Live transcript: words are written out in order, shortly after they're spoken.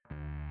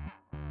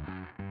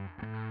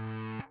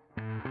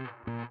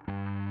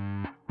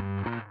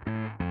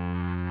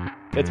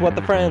It's What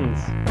the Friends.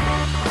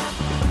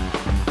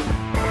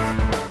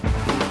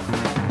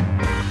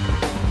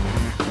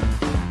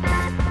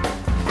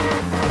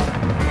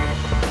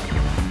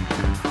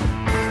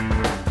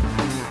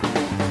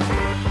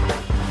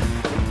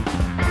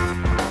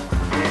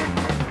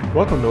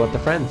 Welcome to What the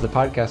Friends, the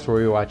podcast where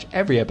we watch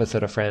every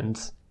episode of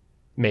Friends,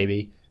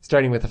 maybe,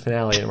 starting with the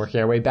finale and working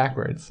our way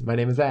backwards. My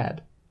name is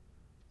Ad.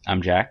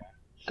 I'm Jack.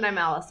 And I'm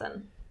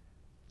Allison.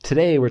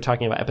 Today we're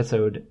talking about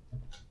episode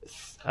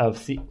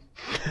of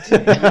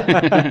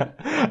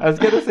I was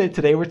going to say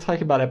today we're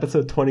talking about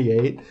episode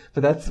 28,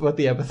 but that's what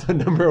the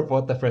episode number of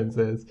What the Friends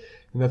is,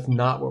 and that's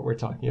not what we're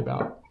talking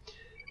about.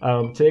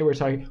 Today we're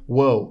talking,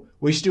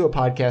 we should do a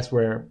podcast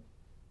where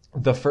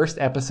the first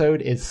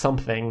episode is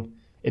something,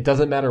 it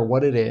doesn't matter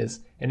what it is,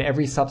 and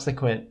every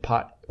subsequent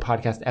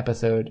podcast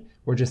episode,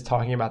 we're just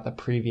talking about the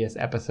previous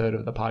episode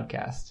of the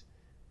podcast.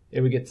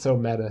 It would get so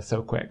meta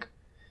so quick.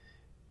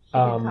 You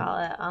can call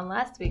it on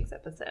last week's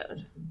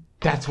episode.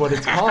 That's what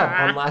it's called,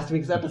 on last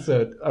week's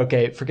episode.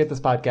 Okay, forget this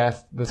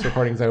podcast. This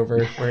recording's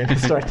over. We're going to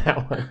start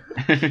that one.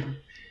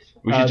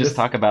 We should just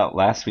talk about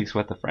last week's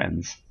What the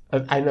Friends.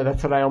 I know,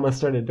 that's what I almost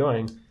started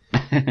doing.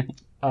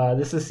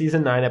 This is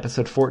season 9,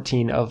 episode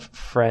 14 of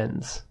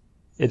Friends.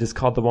 It is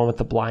called the one with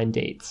the blind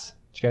dates.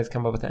 Did you guys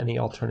come up with any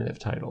alternative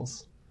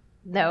titles?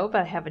 No,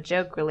 but I have a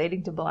joke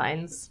relating to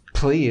blinds.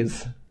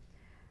 Please.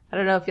 I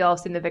don't know if y'all have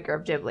seen The Vicar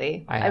of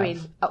Dibley. I have. mean,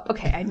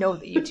 okay, I know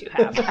that you two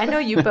have. I know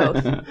you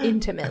both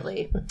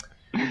intimately.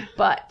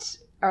 But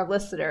our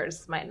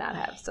listeners might not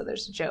have, so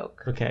there's a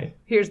joke. Okay.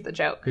 Here's the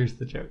joke.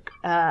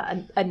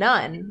 A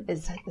nun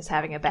is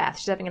having a bath.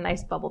 She's having a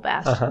nice bubble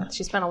bath. Uh-huh.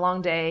 She spent a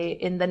long day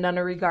in the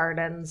nunnery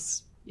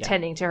gardens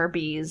tending to her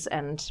bees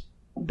and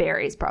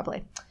berries,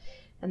 probably.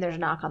 And there's a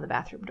knock on the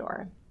bathroom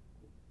door.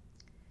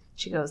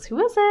 She goes,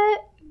 "Who is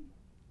it?"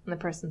 And the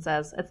person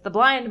says, "It's the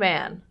blind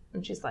man."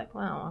 And she's like,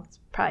 "Well, it's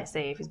probably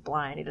safe. He's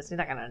blind. He's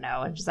not going to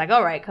know." And she's like,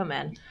 "All right, come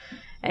in."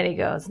 And he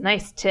goes,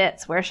 "Nice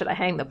tits. Where should I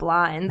hang the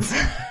blinds?"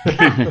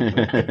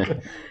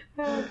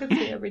 Oh, good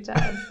see every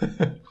time.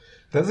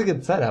 That's a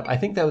good setup. I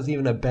think that was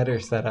even a better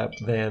setup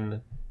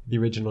than the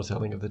original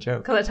telling of the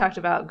joke. Because I talked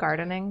about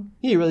gardening.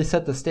 Yeah, you really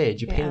set the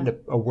stage. You painted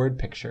a word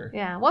picture.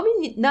 Yeah. Well, I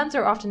mean, nuns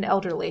are often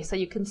elderly, so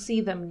you can see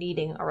them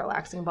needing a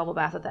relaxing bubble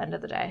bath at the end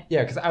of the day.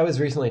 Yeah, because I was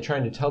recently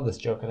trying to tell this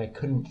joke, and I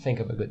couldn't think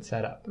of a good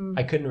setup.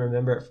 I couldn't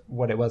remember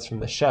what it was from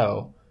the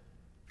show.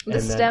 And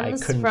then I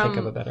couldn't think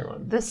of a better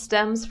one. This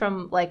stems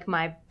from, like,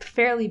 my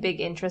fairly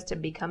big interest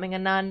in becoming a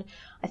nun.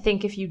 I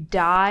think if you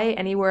die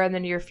anywhere in the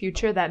near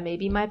future, that may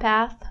be my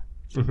path.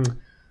 Mm-hmm.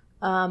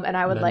 And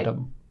I would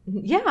Nundum.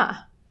 Yeah.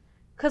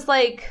 Because,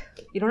 like,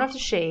 you don't have to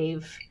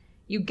shave.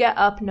 You get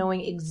up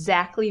knowing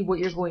exactly what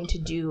you're going to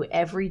do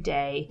every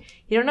day.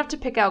 You don't have to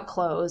pick out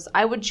clothes.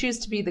 I would choose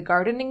to be the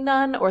gardening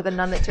nun or the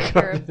nun that took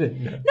care of... No,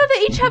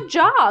 they each have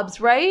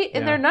jobs, right?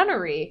 In their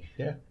nunnery.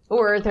 Yeah.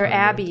 Or their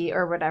abbey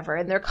or whatever,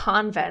 in their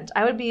convent.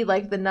 I would be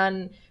like the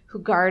nun who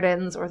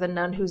gardens or the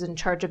nun who's in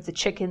charge of the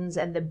chickens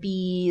and the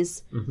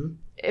bees. Mm-hmm.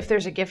 If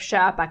there's a gift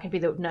shop, I could be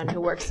the nun who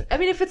works. I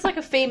mean, if it's like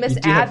a famous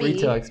abbey. Have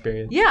retail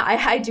experience. Yeah,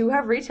 I do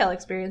have retail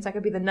experience. I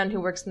could be the nun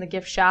who works in the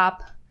gift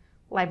shop.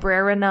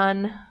 Librarian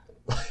nun.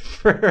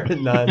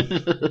 Librarian nun.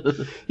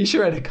 You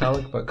should write a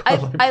comic book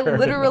called I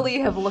literally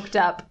have looked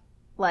up,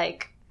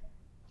 like...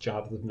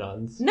 jobs of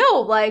nuns?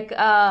 No, like...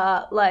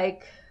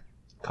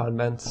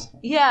 convents?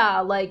 Yeah,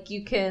 like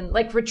you can...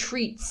 Like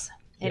retreats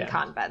in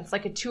convents.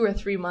 Like a 2 or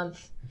 3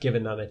 month... Give a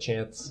nun a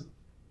chance.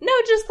 No,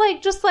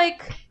 just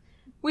like...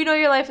 We know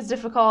your life is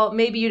difficult.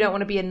 Maybe you don't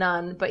want to be a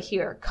nun, but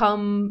here,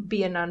 come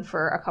be a nun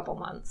for a couple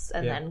months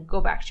and then go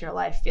back to your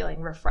life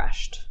feeling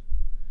refreshed.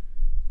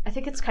 I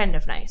think it's kind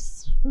of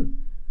nice.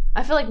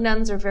 I feel like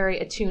nuns are very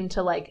attuned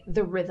to, like,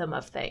 the rhythm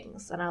of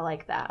things, and I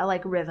like that. I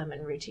like rhythm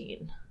and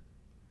routine.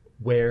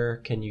 Where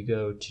can you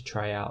go to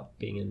try out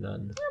being a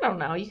nun? I don't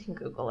know. You can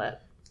Google it.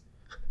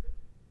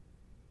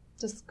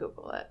 Just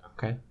Google it.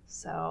 Okay.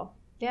 So,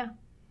 yeah.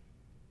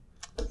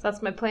 So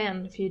that's my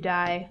plan. If you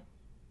die...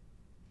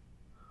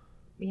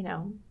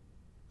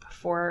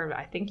 before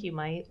I think you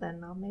might,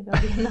 then maybe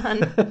I'll be a nun.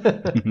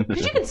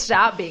 Because you can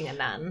stop being a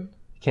nun.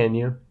 Can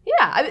you?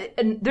 Yeah.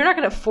 And they're not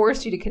going to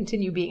force you to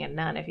continue being a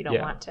nun if you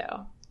don't want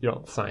to. You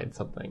don't sign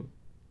something.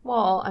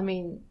 Well, I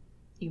mean,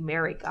 you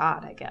marry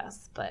God, I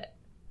guess, but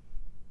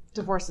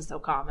divorce is so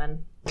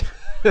common.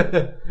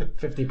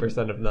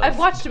 50% of nuns. I've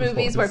watched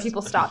movies where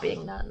people stop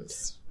being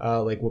nuns.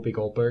 Like Whoopi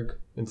Goldberg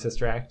in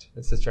Sister Act.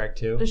 In Sister Act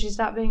 2. Does she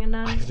stop being a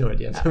nun? I have no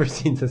idea. I've never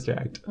seen Sister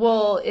Act.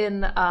 Well,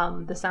 in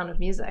The Sound of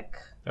Music,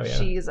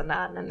 she's a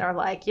nun, and they're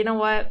like, you know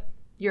what?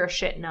 You're a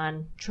shit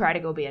nun. Try to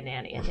go be a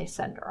nanny. And they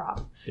send her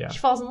off. Yeah. She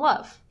falls in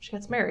love. She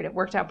gets married. It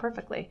worked out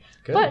perfectly.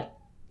 Good. But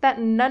that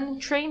nun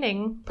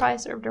training probably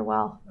served her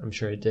well. I'm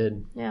sure it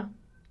did. Yeah.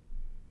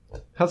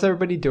 How's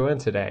everybody doing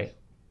today?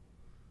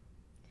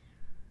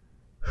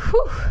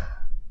 Whew.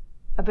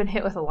 I've been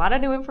hit with a lot of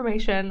new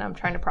information. I'm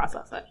trying to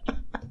process it.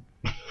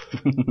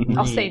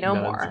 I'll say no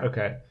more.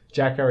 Okay.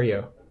 Jack, how are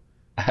you?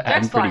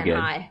 Jack's flying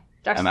high.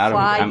 Jack's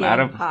flying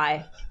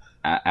high.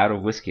 Out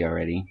of whiskey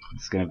already.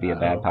 It's going to be a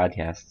bad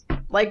podcast.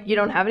 Like, you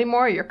don't have any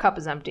more? Your cup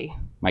is empty.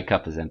 My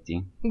cup is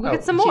empty. Go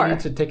get some do more. you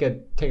need to take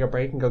a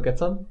break and go get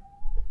some?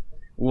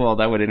 Well,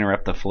 that would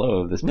interrupt the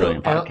flow of this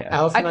brilliant podcast.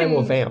 Alice and I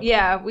will vamp.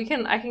 Yeah,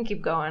 I can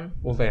keep going.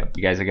 We'll vamp.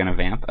 You guys are gonna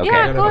vamp? Okay,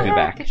 Yeah, go I'll ahead. be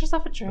back. Get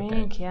yourself a drink,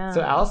 Okay. yeah.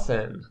 So,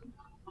 Allison,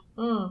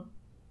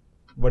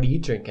 what are you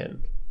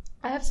drinking?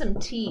 I have some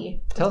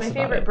tea. Tell us It's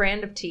my about favorite it.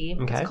 brand of tea.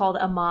 Okay. It's called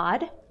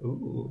Ahmad.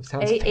 Ooh,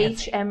 sounds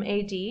fancy.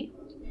 AHMAD.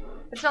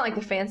 It's not like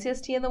the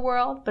fanciest tea in the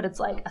world, but it's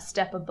like a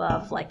step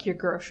above like your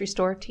grocery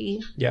store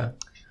tea. Yeah.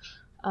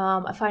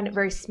 I find it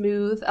very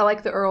smooth. I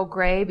like the Earl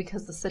Grey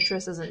because the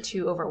citrus isn't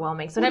too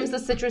overwhelming. Sometimes the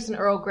citrus in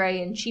Earl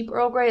Grey and cheap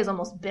Earl Grey is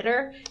almost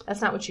bitter.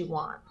 That's not what you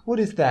want. What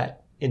is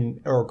that in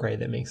Earl Grey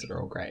that makes it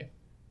Earl Grey?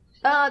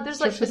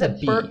 There's like, Starts with a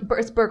B.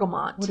 It's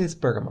bergamot. What is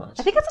bergamot?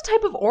 I think it's a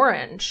type of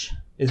orange.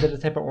 Is it a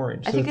type of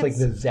orange? I So think it's like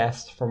it's- the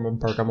zest from a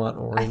bergamot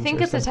orange. I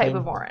think or it's a type something?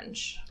 of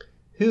orange.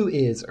 Who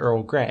is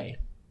Earl Grey?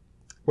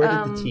 Where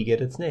did the tea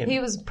get its name? He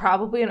was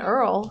probably an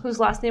Earl whose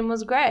last name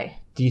was Grey.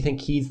 Do you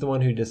think he's the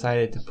one who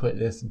decided to put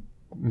this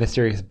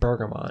mysterious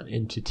bergamot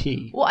into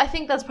tea? Well, I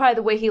think that's probably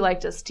the way he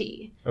liked his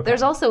tea. Okay.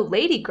 There's also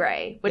Lady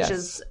Grey, which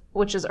Yes.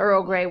 is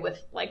Earl Grey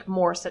with like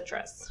more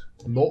citrus.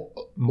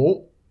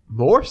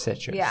 More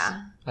citrus?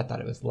 Yeah. I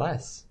thought it was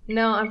less.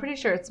 No, I'm pretty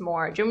sure it's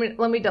more. Do you want me,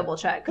 let me double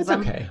check because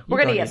It's okay.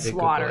 we're You gonna don't get need to Google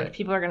slaughtered. it.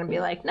 People are gonna be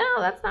like, "No,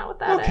 that's not what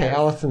that is." Okay,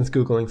 Allison's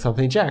Googling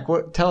something. Jack,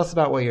 tell us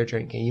about what you're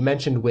drinking. You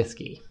mentioned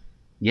whiskey.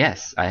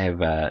 Yes, I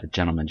have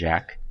Gentleman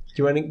Jack. Do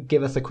you want to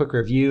give us a quick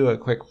review, a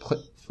quick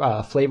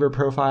flavor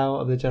profile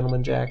of the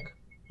Gentleman Jack?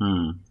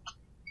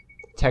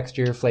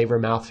 Texture, flavor,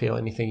 mouthfeel,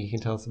 anything you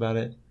can tell us about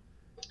it?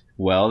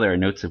 Well, there are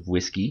notes of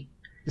whiskey.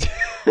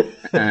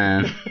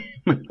 And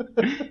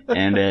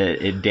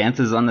it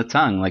dances on the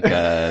tongue like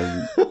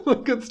a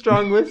Look at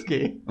strong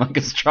whiskey.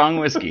 strong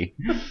whiskey.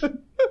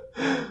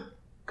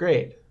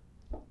 Great.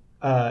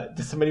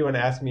 Does somebody want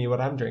to ask me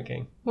what I'm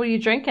drinking? What are you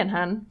drinking,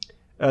 hun?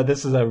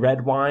 This is a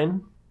red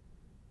wine.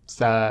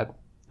 It's a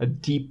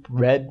deep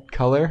red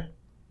color.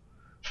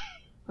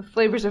 With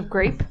flavors of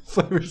grape.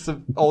 Flavors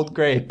of old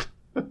grape.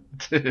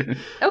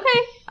 Okay,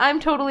 I'm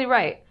totally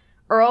right.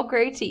 Earl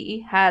Grey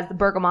tea has the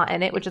bergamot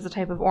in it, which is a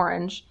type of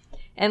orange.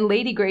 And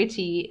Lady Grey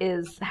tea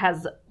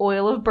has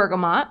oil of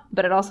bergamot,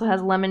 but it also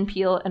has lemon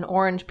peel and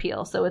orange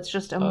peel, so it's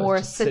just a more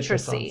It's just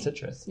citrus on citrusy.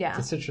 citrus. Yeah. It's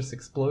a citrus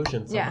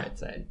explosion, some Yeah. might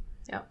say.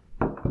 Yeah.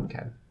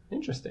 Okay.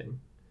 Interesting.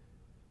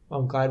 Well,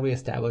 I'm glad we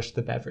established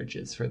the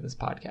beverages for this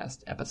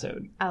podcast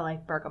episode. I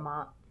like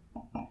bergamot.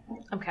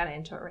 I'm kind of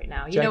into it right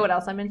now. You Jack- know what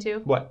else I'm into?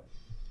 What?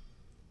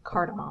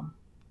 Cardamom.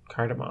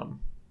 Cardamom.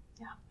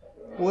 Yeah.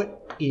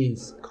 What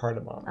is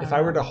cardamom? If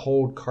I were to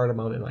hold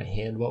cardamom in my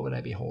hand, what would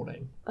I be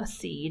holding? A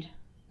seed,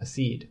 A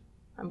seed.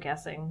 I'm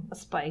guessing. A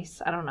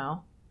spice. I don't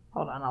know.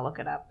 Hold on, I'll look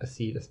it up. A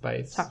seed, a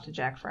spice. Talk to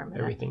Jack for a minute.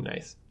 Everything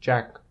nice.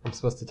 Jack, I'm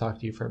supposed to talk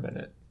to you for a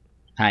minute.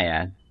 Hi,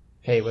 Ad.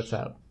 Hey, what's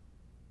up?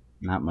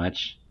 Not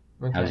much.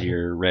 Okay. How's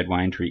your red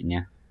wine treating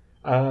you?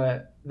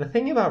 The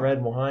thing about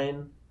red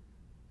wine,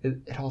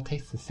 it all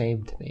tastes the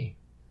same to me.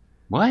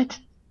 What?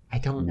 I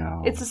don't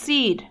No. It's a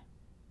seed.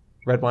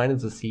 Red wine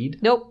is a seed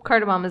Nope,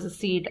 cardamom is a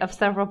seed of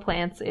several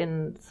plants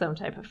in some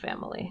type of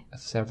family. of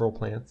several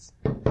plants.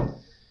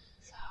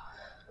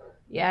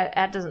 Yeah,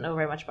 Ad doesn't know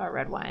very much about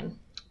red wine.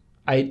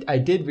 I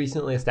did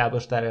recently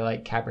establish that I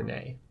like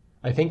Cabernet.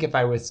 I think if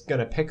I was going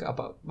to pick up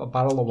a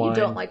bottle of wine You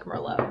don't like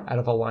Merlot. out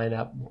of a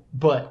lineup,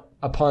 but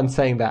upon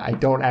saying that, I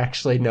don't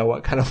actually know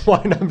what kind of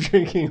wine I'm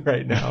drinking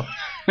right now.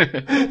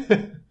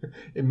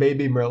 It may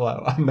be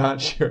Merlot. I'm not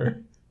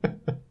sure.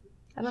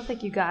 I don't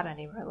think you got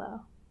any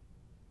Merlot.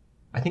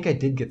 I think I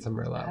did get some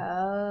Merlot.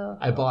 Oh.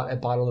 I bought a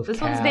bottle of This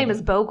Cab, one's name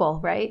is Bogle,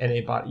 right? and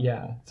it bought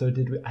So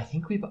did we? I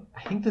think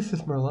this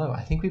is Merlot.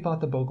 I think we bought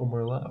the Bogle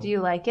Merlot. Do you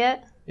like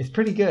it? It's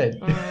pretty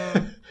good.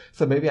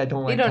 So maybe I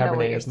don't like don't know what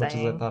Cabernet you're as much as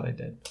I saying. thought I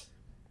did.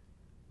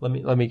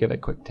 Let me give it a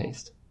quick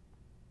taste.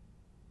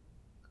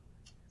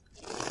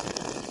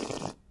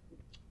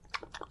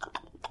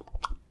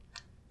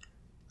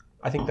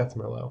 I think that's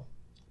Merlot.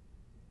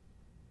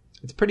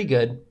 It's pretty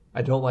good.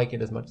 I don't like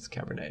it as much as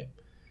Cabernet.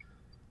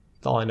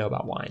 That's all I know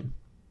about wine.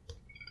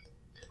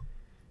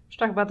 Should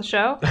we talk about the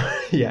show?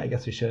 Yeah, I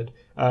guess we should.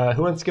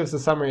 Who wants to give us a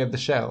summary of the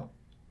show?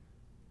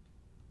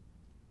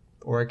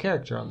 Or a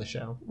character on the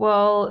show?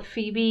 Well,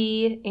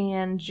 Phoebe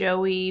and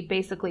Joey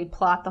basically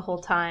plot the whole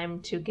time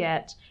to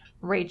get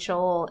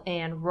Rachel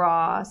and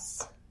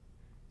Ross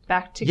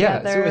back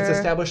together. Yeah, so it's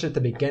established at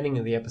the beginning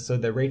of the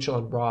episode that Rachel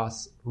and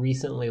Ross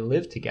recently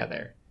lived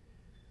together.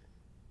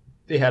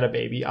 They had a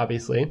baby,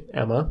 obviously,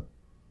 Emma.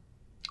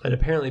 And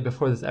apparently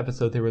before this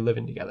episode, they were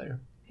living together.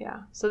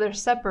 Yeah, so they're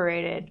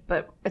separated,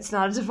 but it's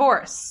not a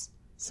divorce,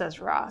 says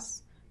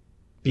Ross.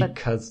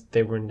 Because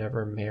they were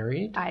never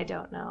married? I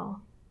don't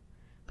know.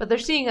 But they're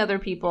seeing other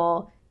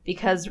people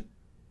because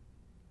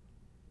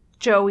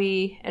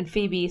Joey and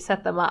Phoebe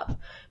set them up.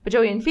 But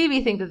Joey and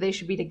Phoebe think that they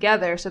should be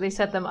together, so they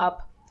set them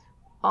up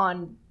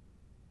on...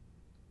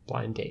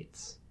 Blind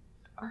dates.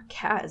 Our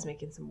cat is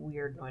making some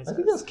weird noises. I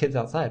think that was kids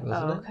outside,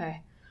 wasn't Oh, it?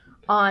 okay.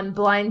 On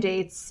blind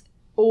dates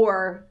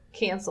or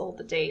cancel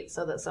the date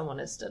so that someone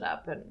has stood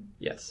up and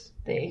Yes.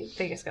 they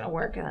think it's going to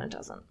work and then it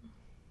doesn't.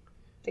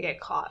 They get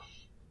caught.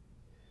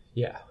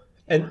 Yeah.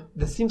 And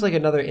this seems like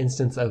another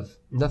instance of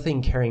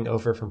nothing carrying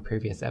over from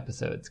previous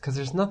episodes, because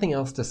there's nothing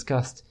else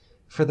discussed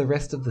for the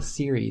rest of the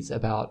series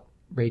about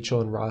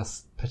Rachel and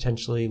Ross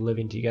potentially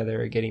living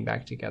together or getting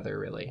back together,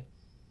 really.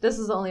 This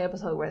is the only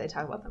episode where they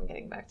talk about them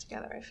getting back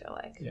together, I feel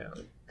like. Yeah.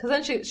 Because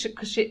then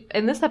she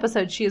in this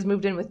episode, she has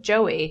moved in with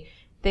Joey.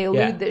 They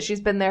allude that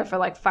she's been there for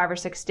like 5 or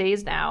 6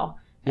 days now.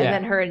 And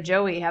then her and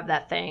Joey have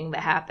that thing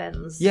that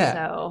happens. Yeah.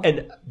 So.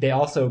 And they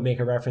also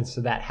make a reference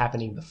to that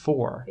happening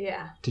before.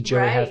 Yeah. To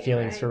Joey have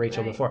feelings for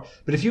Rachel before.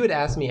 But if you had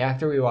asked me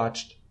after we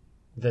watched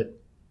the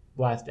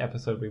last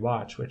episode we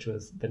watched, which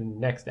was the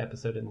next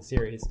episode in the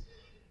series,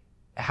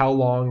 how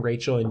long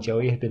Rachel and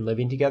Joey had been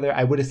living together,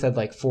 I would have said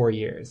like 4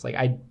 years. Like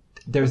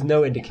there's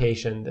no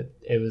indication that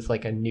it was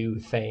like a new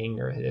thing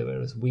or it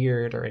was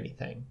weird or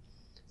anything.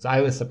 So I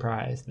was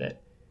surprised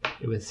that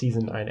it was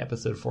season 9,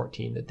 episode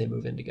 14 that they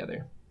move in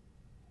together.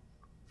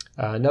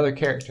 Another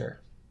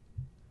character.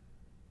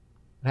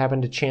 What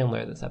happened to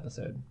Chandler this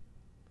episode?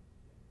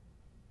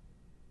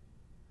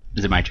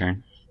 Is it my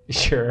turn?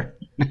 Sure.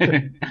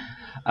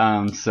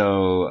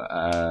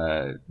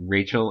 So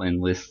Rachel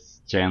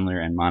enlists Chandler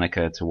and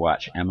Monica to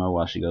watch Emma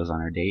while she goes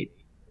on her date.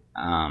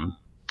 And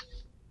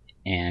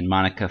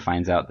Monica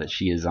finds out that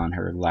she is on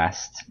her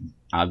last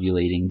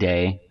ovulating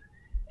day.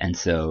 And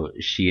so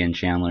she and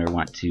Chandler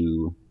want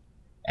to,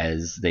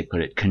 as they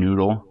put it,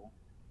 canoodle.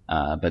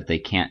 But they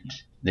can't.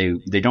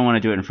 They don't want to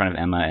do it in front of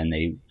Emma, and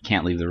they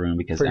can't leave the room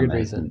because Emma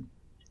has been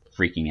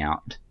freaking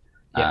out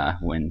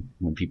when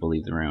people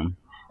leave the room.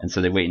 And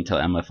so they wait until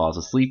Emma falls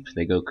asleep.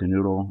 They go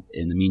canoodle.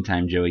 In the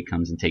meantime, Joey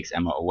comes and takes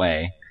Emma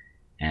away,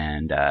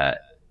 and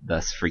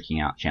thus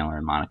freaking out Chandler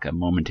and Monica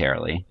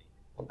momentarily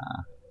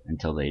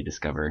until they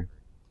discover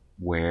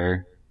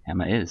where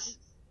Emma is.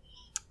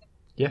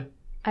 Yeah.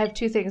 I have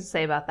 2 things to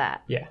say about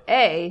that. Yeah.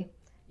 A,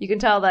 you can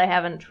tell that I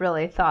haven't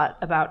really thought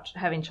about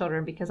having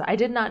children because I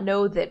did not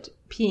know that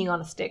peeing on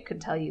a stick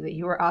could tell you that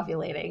you were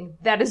ovulating.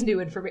 That is new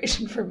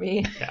information for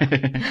me.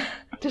 Yeah.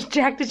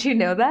 Jack, did you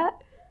know that?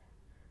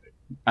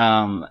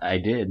 I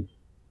did.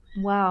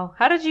 Wow.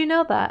 How did you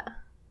know that?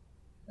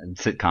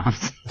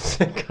 Sitcoms.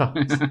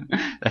 Sitcoms.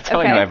 That's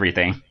how I know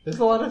everything. There's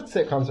a lot of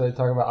sitcoms where they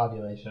talk about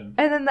ovulation.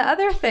 And then the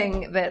other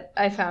thing that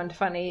I found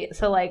funny,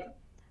 so like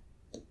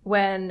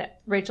when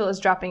Rachel is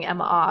dropping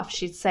Emma off,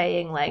 she's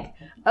saying like,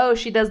 oh,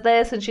 she does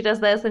this and she does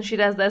this and she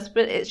does this,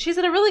 but she's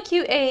at a really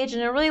cute age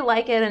and I really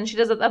like it and she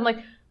does it. I'm like,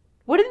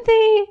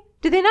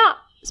 did they not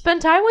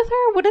spend time with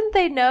her? Wouldn't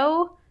they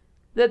know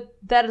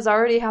that is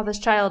already how this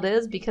child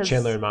is? Because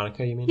Chandler and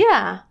Monica, you mean?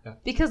 Yeah.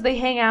 Because they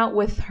hang out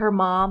with her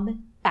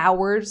mom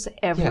hours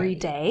every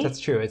day. That's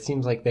true. It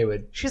seems like they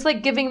would. She's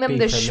like giving them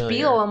the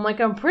spiel. I'm like,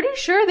 I'm pretty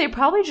sure they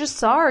probably just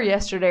saw her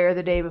yesterday or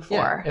the day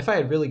before. Yeah. If I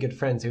had really good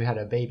friends who had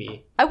a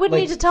baby, I wouldn't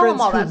need to tell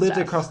them all that stuff. Friends who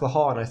lived across the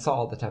hall and I saw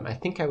all the time, I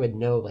think I would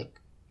know like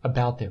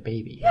about their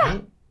baby. Yeah.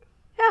 Right?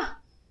 Yeah.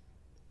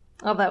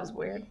 Oh, that was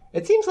weird.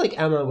 It seems like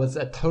Emma was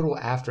a total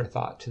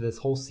afterthought to this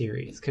whole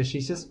series because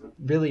she's just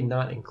really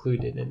not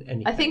included in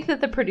anything. I think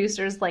that the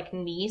producer's like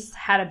niece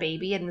had a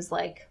baby and was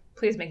like,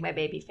 please make my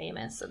baby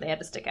famous. So they had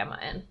to stick Emma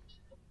in.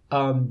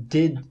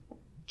 Did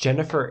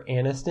Jennifer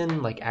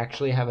Aniston like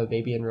actually have a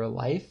baby in real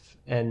life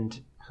and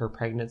her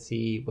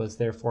pregnancy was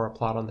therefore a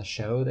plot on the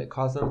show that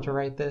caused them to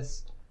write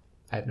this?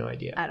 I have no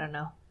idea. I don't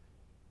know.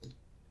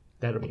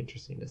 That'll be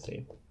interesting to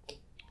see.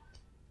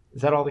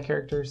 Is that all the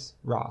characters?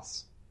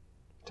 Ross.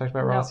 Talked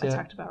about Ross yet? I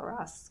talked about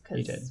Ross You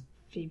did. because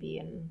Phoebe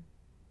and...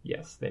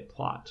 Yes, they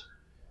plot.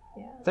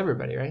 Yeah. It's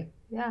everybody, right?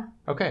 Yeah.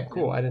 Okay,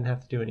 cool. I didn't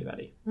have to do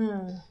anybody.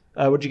 Hmm.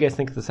 What did you guys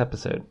think of this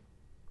episode?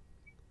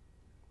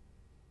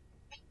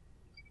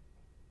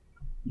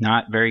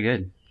 Not very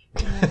good.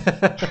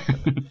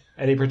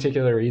 Any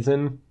particular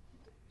reason?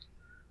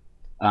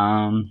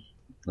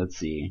 Let's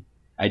see.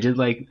 I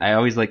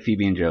always like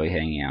Phoebe and Joey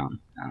hanging out.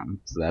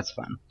 So that's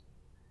fun.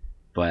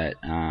 But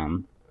I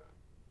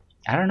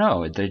don't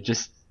know. There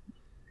just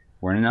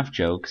weren't enough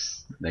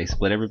jokes. They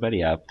split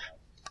everybody up.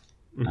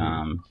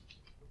 Mm-hmm.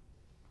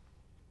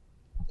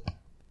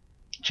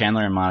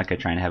 Chandler and Monica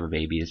trying to have a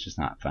baby is just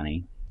not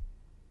funny.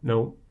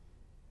 Nope.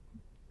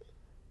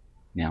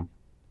 Yeah.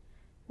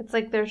 It's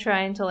like they're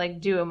trying to like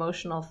do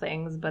emotional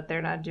things, but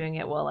they're not doing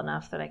it well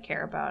enough that I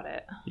care about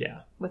it.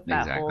 Yeah. With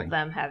that whole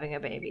them having a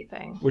baby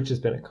thing. Which has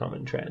been a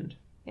common trend.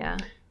 Yeah.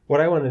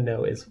 What I want to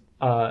know is,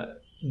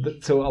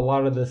 so a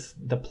lot of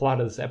the plot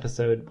of this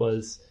episode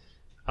was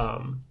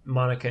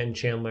Monica and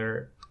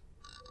Chandler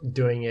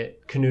doing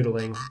it,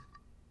 canoodling,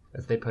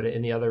 as they put it,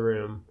 in the other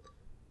room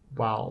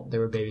while they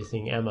were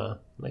babysitting Emma.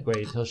 Like,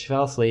 waiting until she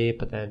fell asleep,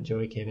 but then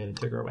Joey came in and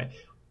took her away.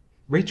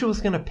 Rachel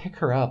was going to pick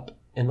her up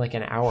in like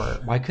an hour.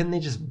 Why couldn't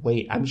they just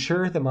wait? I'm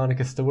sure that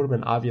Monica still would have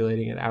been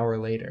ovulating an hour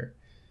later.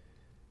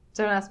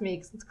 Don't ask me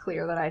because it's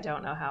clear that I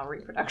don't know how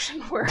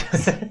reproduction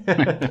works.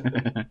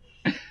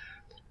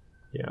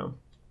 Yeah.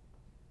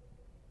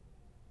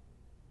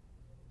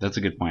 That's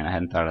a good point. I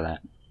hadn't thought of that.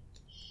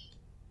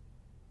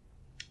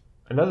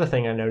 Another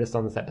thing I noticed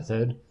on this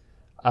episode,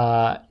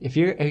 Have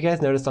you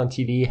guys noticed on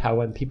TV how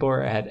when people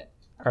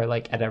are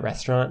like at a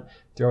restaurant,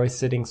 they're always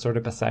sitting sort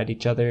of beside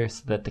each other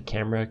so that the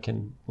camera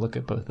can look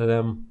at both of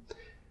them?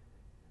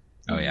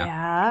 Oh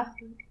yeah.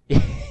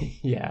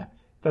 Yeah,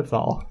 that's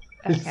all.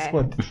 I just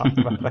wanted to talk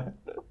about that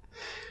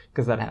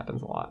because that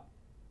happens a lot.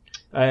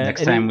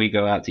 Next time we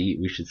go out to eat,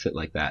 we should sit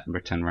like that and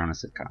pretend we're on a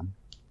sitcom.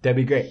 That'd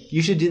be great.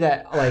 You should do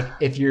that, like,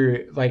 if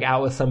you're, like,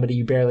 out with somebody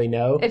you barely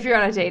know. If you're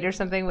on a date or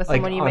something with Like,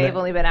 someone you may have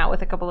only been out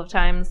with a couple of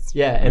times.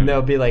 Yeah, and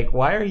they'll be like,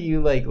 why are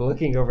you, like,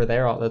 looking over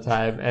there all the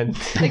time? And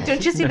Like,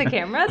 don't you see the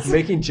cameras?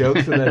 making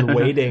jokes and then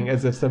waiting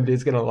as if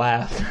somebody's going to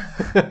laugh.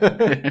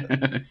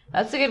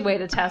 That's a good way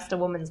to test a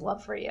woman's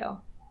love for you.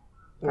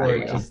 Or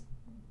Probably. just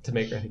to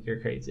make her think you're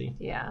crazy.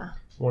 Yeah.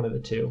 One of the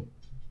two.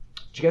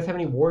 Do you guys have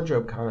any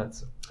wardrobe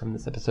comments from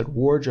this episode?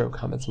 Wardrobe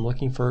comments. I'm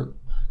looking for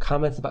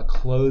comments about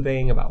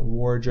clothing, about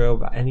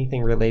wardrobe, about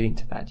anything relating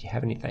to that. Do you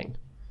have anything?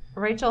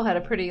 Rachel had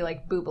a pretty,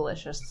 like,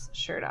 boobalicious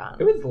shirt on.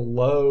 It was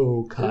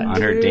low cut.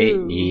 On her date,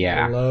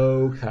 yeah.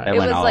 Low cut. It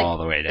went all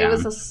the way down. It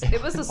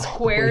was a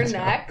square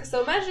neck.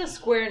 So imagine a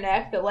square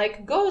neck that,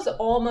 like, goes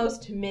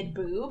almost to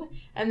mid-boob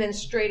and then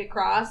straight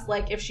across.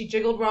 Like, if she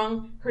jiggled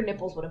wrong, her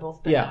nipples would have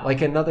both been out.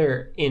 Like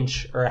another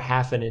inch or a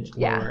half an inch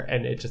Yeah. lower,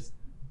 and it just,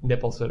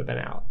 nipples would have been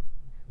out.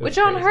 It was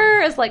Which on crazy.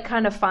 her is, like,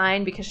 kind of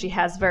fine because she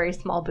has very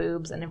small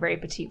boobs and a very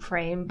petite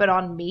frame. But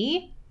on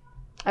me,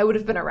 I would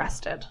have been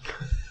arrested.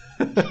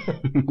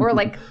 or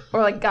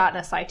gotten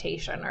a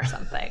citation or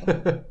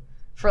something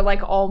for,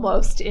 like,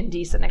 almost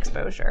indecent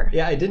exposure.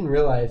 Yeah, I didn't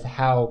realize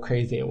how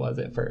crazy it was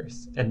at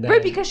first. And then,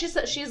 Right, because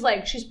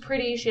she's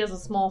pretty, she has a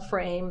small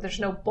frame, there's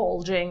no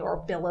bulging or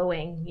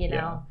billowing, you know.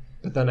 Yeah.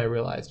 But then I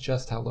realized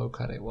just how low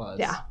cut it was.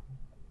 Yeah.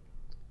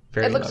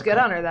 Very It looks low good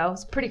cut. on her, though.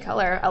 It's a pretty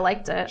color. I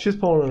liked it. She was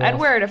pulling it I'd off.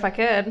 wear it if I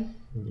could.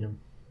 Yeah.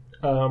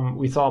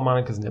 We saw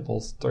Monica's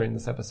nipples during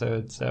this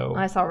episode, so...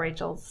 I saw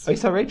Rachel's. Oh, you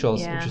saw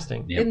Rachel's? Yeah.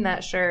 Interesting. Yep. In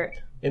that shirt.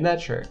 In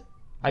that shirt.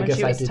 I When guess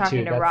she I was did talking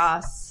too. to That's-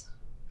 Ross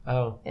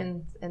Oh.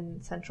 in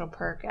Central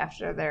Perk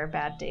after their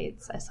bad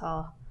dates. I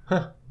saw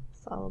Huh.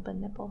 a little bit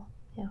of nipple.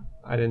 Yeah.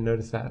 I didn't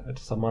notice that. I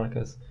just saw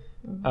Monica's.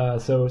 Mm-hmm.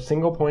 So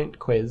single point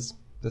quiz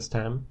this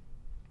time.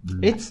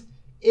 It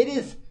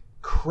is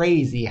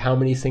crazy how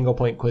many single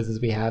point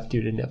quizzes we have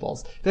due to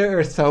nipples. There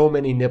are so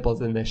many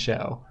nipples in this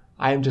show.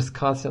 I am just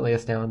constantly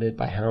astounded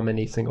by how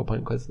many single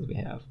point quizzes we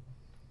have.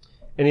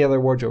 Any other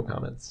wardrobe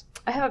comments?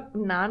 I have a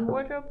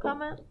non-wardrobe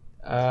comment.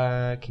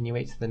 Can you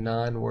wait to the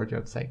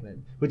non-wardrobe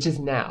segment, which is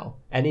now?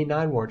 Any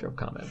non-wardrobe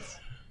comments?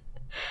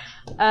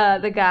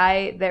 The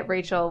guy that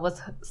Rachel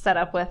was set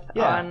up with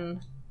Yeah.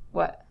 on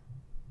what?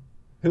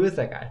 Who is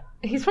that guy?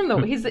 He's from the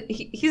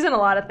he's in a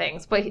lot of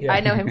things, but Yeah. I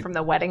know him from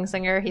The Wedding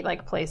Singer. He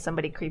like plays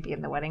somebody creepy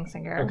in The Wedding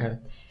Singer.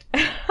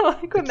 Okay.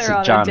 Like when they're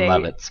on John a date.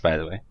 Lovitz, by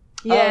the way.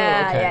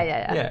 Yeah, Oh, okay.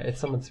 yeah. Yeah, it's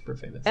someone super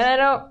famous. And I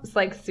don't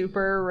like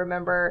super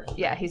remember.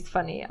 Yeah, he's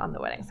funny on The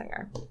Wedding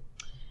Singer,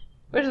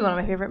 which is one of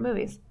my favorite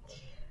movies.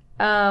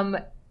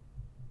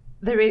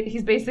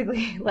 He's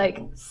basically like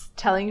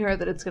telling her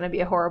that it's going to be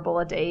a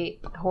horrible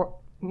date.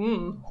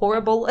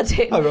 Horrible a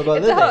date. Horrible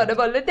It's a a date.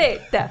 horrible a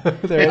date.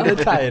 They're in an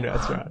Italian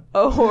restaurant.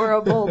 A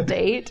horrible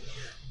date.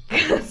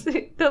 'Cause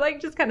they're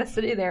like just kind of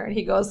sitting there, and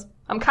he goes,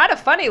 "I'm kind of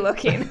funny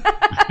looking,"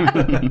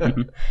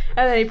 and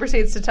then he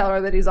proceeds to tell her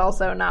that he's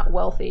also not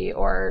wealthy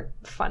or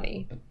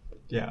funny.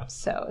 Yeah.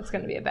 So it's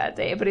going to be a bad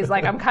day. But he's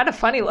like, I'm kind of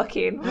funny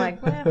looking. I'm like,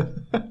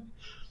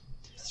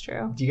 it's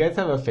true. Do you guys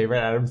have a favorite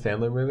Adam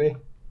Sandler movie?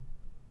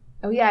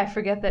 Oh, yeah, I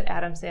forget that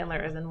Adam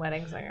Sandler is in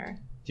Wedding Singer.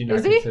 Do you not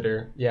Is he?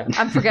 consider? Yeah.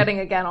 I'm forgetting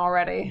again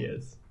already. He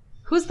is.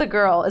 Who's the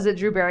girl? Is it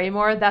Drew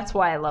Barrymore? That's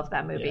why I love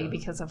that movie, Yeah.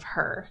 because of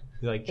her.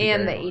 You like Drew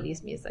And Barrymore. the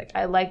 80s music.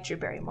 I like Drew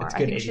Barrymore. It's I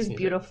good think 80s she's music.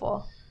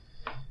 beautiful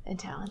and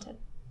talented.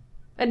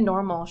 And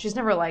normal. She's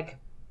never, like,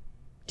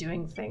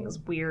 doing things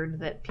weird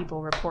that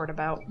people report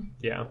about.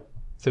 Yeah.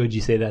 So would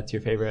you say that's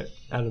your favorite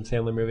Adam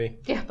Sandler movie?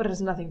 Yeah, but it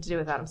has nothing to do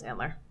with Adam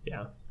Sandler.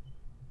 Yeah.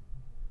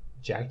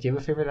 Jack, do you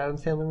have a favorite Adam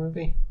Sandler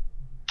movie?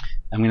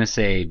 I'm going to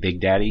say Big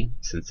Daddy,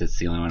 since it's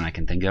the only one I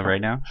can think of right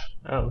now.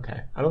 Oh,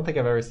 okay. I don't think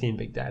I've ever seen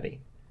Big Daddy.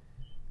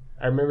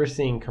 I remember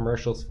seeing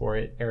commercials for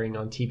it airing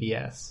on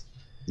TBS,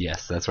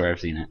 Yes, that's where I've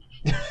seen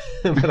it.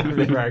 but I've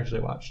never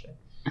actually watched it.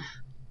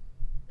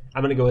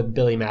 I'm going to go with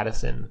Billy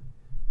Madison.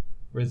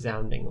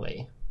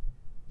 Resoundingly.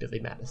 Billy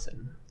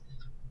Madison.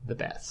 The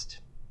best.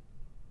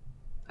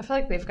 I feel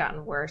like they've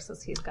gotten worse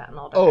as he's gotten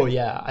older. Oh,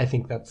 yeah. I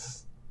think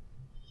that's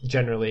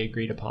generally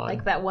agreed upon.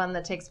 Like that one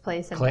that takes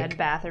place in Click. Bed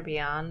Bath or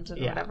Beyond, and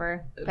Yeah.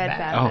 whatever. Bed That.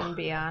 Bath Oh. and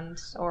Beyond,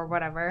 or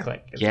whatever.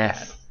 Click. It's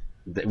Yes.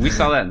 We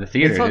saw that in the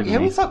theater, bad. didn't Yeah,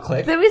 we? we saw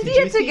Click. Did we Did see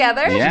you it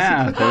together?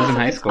 Yeah, that was in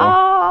high school.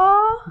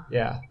 Aww.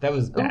 Yeah, that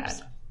was bad.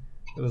 Oops.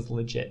 It was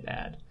legit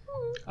bad.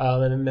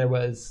 And then there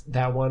was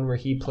that one where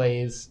he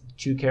plays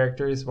two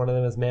characters. One of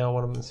them is male,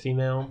 one of them is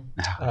female.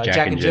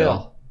 Jack and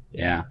Jill.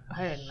 Yeah.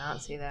 I did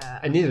not see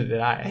that. And neither did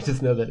I. I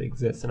just know that it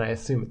exists, and I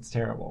assume it's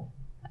terrible.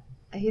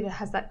 He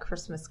has that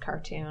Christmas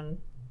cartoon.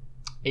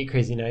 8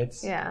 Crazy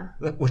Nights. Yeah.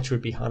 Which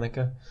would be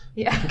Hanukkah.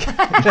 Yeah.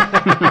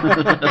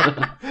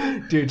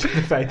 Due to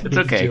the fact that It's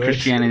he's okay. Jewish.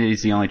 Christianity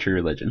is the only true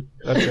religion.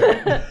 That's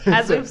right.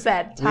 As So we've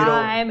said we don't-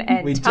 time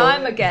and we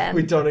time don't- again.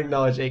 We don't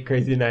acknowledge 8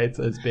 Crazy Nights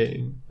as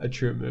being a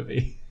true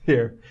movie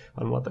here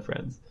on What the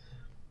Friends.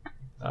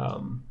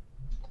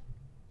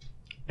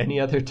 Any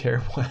other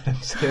terrible Adam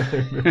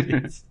Sandler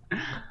movies?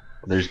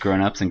 There's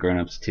Grown Ups and Grown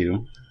Ups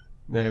 2.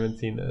 I haven't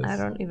seen those. I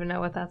don't even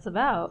know what that's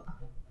about.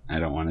 I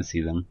don't want to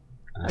see them.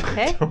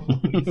 Okay.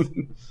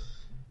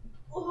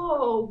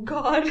 Oh,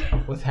 God.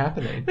 What's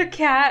happening? The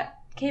cat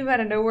came out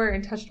of nowhere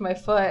and touched my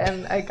foot,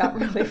 and I got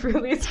really,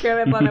 really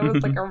scared. I thought it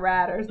was like a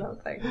rat or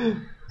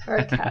something. Or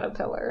a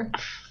caterpillar.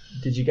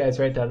 Did you guys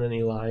write down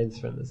any lines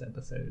from this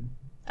episode?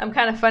 I'm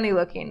kind of funny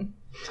looking,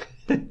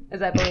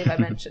 as I believe I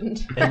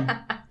mentioned.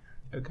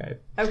 Okay.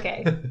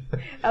 Okay.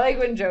 I like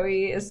when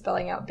Joey is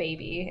spelling out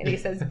baby, and he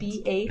says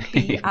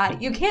B-A-B-I.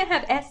 You can't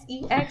have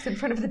S-E-X in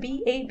front of the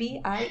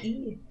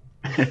B-A-B-I-E.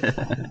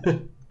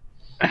 I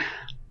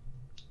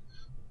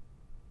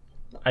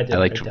didn't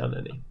liked- write down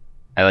any.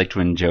 I liked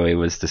when Joey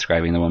was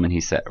describing the woman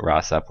he set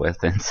Ross up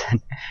with and said,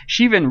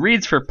 she even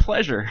reads for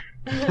pleasure.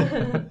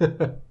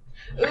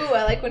 Ooh,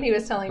 I like when he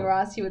was telling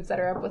Ross he would set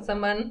her up with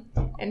someone,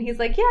 and he's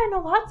like, yeah, I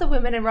know lots of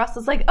women, and Ross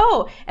is like,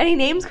 oh, any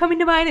names coming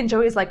to mind? And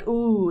Joey's like,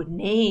 ooh,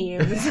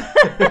 names.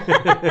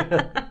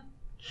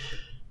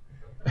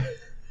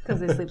 Because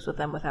he sleeps with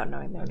them without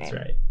knowing their That's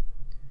name. right.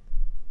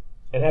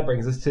 And that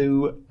brings us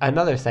to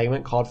another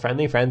segment called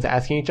Friendly Friends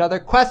Asking Each Other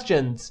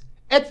Questions.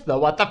 It's the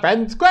What the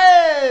Friends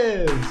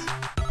Quiz!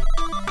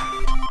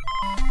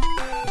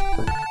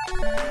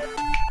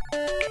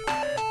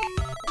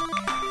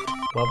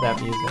 Love that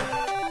music.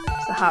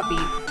 It's a hot beat.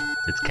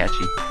 It's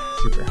catchy.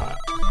 Super hot.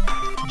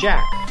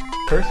 Jack,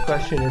 first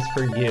question is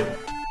for you.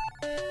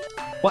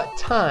 What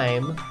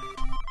time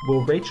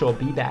will Rachel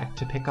be back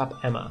to pick up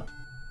Emma?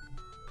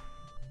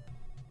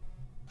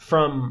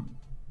 From...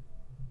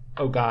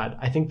 Oh god,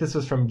 I think this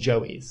was from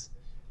Joey's.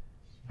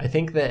 I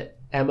think that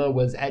Emma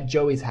was at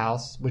Joey's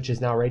house, which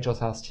is now Rachel's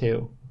house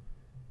too.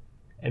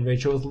 And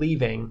Rachel was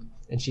leaving,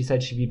 and she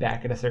said she'd be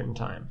back at a certain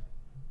time.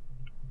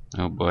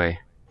 Oh boy.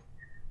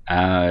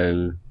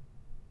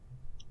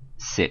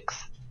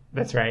 6.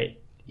 That's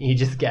right. You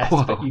just guessed,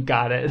 Whoa. but you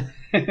got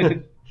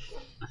it.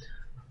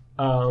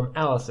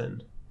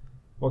 Allison,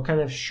 what kind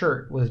of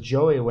shirt was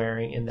Joey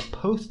wearing in the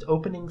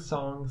post-opening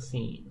song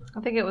scene? I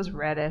think it was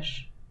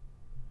reddish.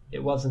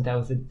 It wasn't. That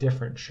was a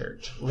different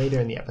shirt later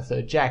in the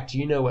episode. Jack, do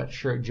you know what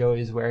shirt Joey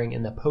is wearing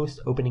in the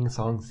post-opening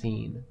song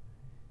scene?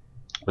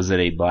 Was it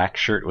a black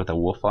shirt with a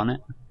wolf on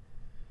it?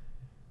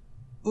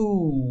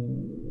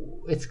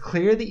 Ooh, it's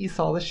clear that you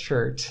saw the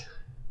shirt,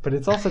 but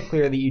it's also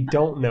clear that you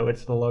don't know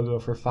it's the logo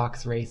for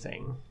Fox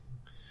Racing.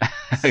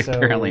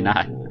 Apparently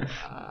not.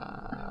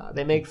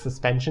 They make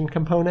suspension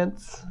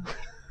components.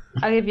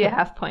 I'll give you a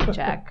half point,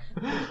 Jack.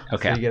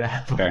 Okay, So you get a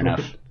half fair point.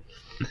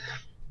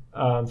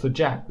 enough. So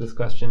Jack, this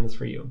question is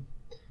for you.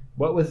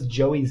 What was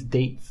Joey's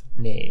date's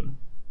name?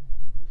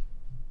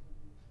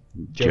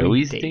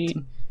 Joey's date?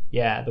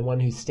 Yeah, the one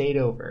who stayed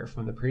over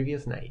from the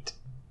previous night.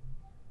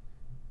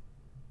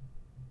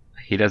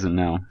 He doesn't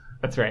know.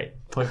 That's right.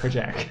 Point for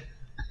Jack.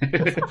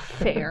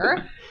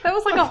 Fair. That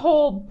was like a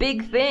whole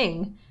big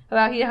thing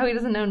about how he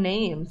doesn't know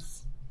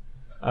names.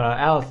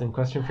 Allison,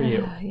 question for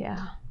you.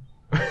 Yeah.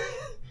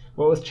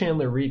 What was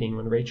Chandler reading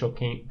when Rachel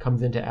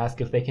comes in to ask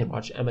if they can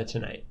watch Emma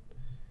tonight?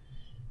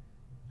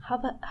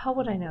 How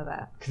would I know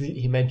that? Because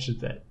he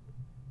mentions it.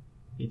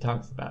 He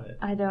talks about it.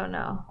 I don't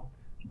know.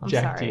 I'm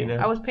Jack, do sorry. you know?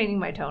 I was painting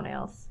my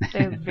toenails.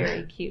 They're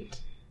very cute.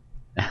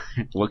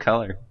 What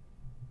color?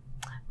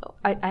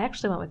 I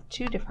actually went with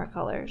 2 different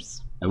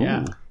colors. Ooh.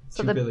 Yeah.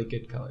 So Two the- really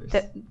good colors.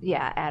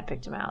 Yeah, Ad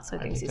picked him out, so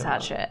he thinks picked he's him hot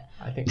out. shit.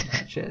 I think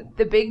that's shit.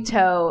 The big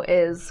toe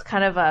is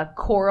kind of a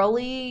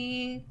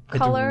corally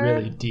color. It's a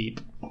really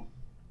deep,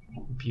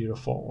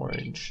 beautiful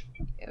orange.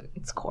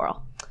 It's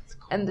coral. It's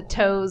cool. And the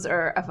toes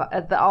are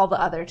all the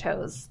other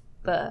toes.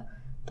 The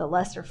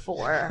lesser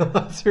 4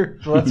 lesser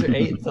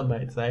 8, some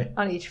might say.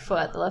 on each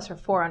foot. The lesser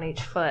 4 on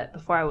each foot.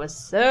 Before I was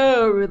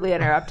so rudely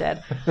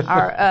interrupted,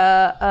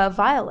 are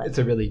violet. It's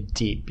a really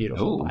deep,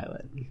 beautiful Ooh.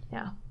 violet.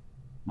 Yeah.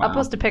 Wow. I'll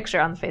post a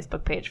picture on the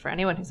Facebook page for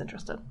anyone who's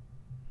interested.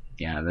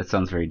 Yeah, that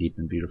sounds very deep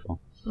and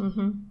beautiful.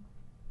 Mm-hmm.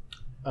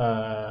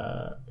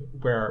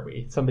 Where are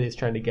we? Somebody's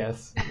trying to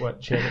guess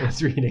what Chandler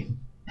was reading.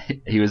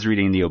 He was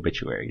reading the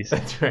obituaries.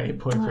 That's right.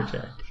 Point for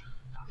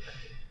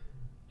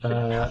Jack.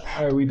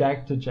 Are we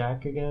back to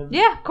Jack again?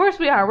 Yeah, of course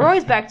we are. We're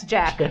always back to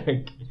Jack.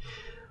 Jack.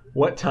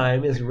 What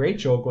time is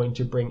Rachel going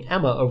to bring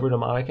Emma over to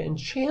Monica and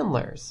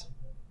Chandler's?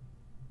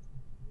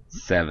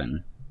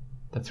 7.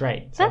 That's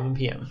right. 7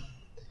 p.m.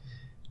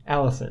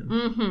 Allison,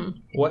 Mm-hmm.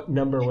 what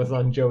number was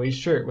on Joey's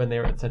shirt when they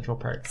were at Central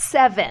Park?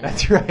 7.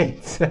 That's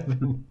right.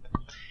 7.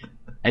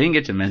 I didn't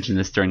get to mention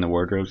this during the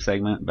wardrobe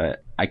segment,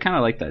 but I kind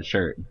of like that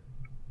shirt.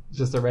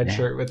 Just a red Yeah.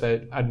 shirt with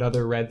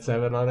another red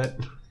 7 on it.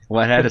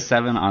 Well, it had a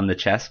 7 on the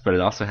chest, but it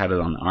also had it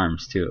on the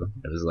arms too.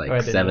 It was like Oh, I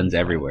didn't 7s notice that.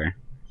 everywhere.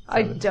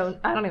 I don't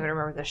even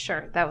remember the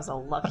shirt. That was a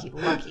lucky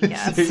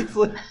guess.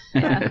 Seriously?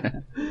 Yeah.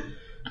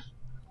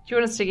 you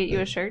want us to get you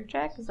a shirt,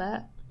 Jack? Is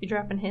that you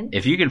dropping hints?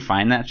 If you can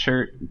find that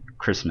shirt,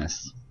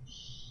 Christmas.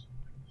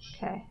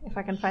 Okay, if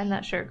I can find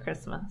that shirt,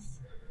 Christmas.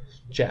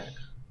 Jack,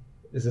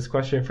 is this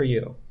question for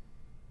you?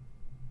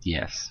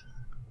 Yes.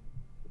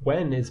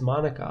 When is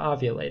Monica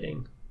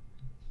ovulating?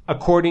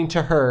 According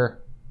to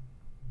her,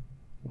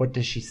 what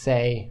does she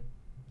say?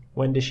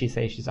 When does she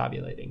say she's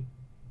ovulating?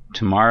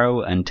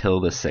 Tomorrow until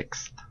the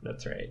 6th.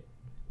 That's right.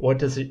 What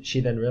does she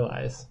then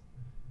realize?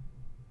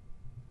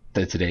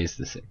 That today's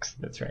the 6th.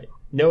 That's right.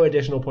 No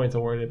additional points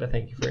awarded, but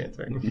thank you for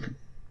answering.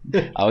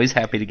 Always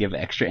happy to give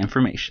extra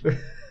information.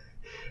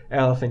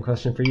 Allison,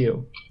 question for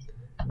you.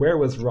 Where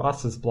was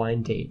Ross's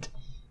blind date?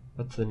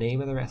 What's the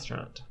name of the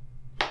restaurant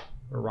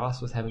where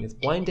Ross was having his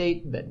blind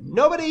date that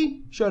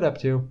nobody showed up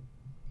to?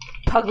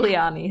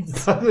 Pugliani's.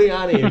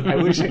 Pugliani. I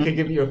wish I could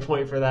give you a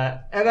point for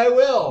that. And I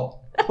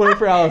will. Point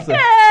for Allison.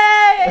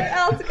 Yay!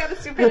 Allison got a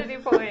stupidity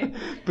point.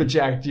 But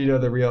Jack, do you know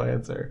the real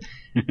answer?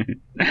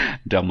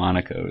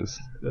 Delmonico's.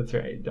 That's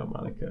right,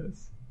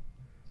 Delmonico's.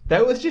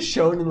 That was just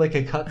shown in like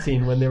a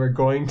cutscene when they were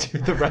going to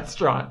the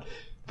restaurant.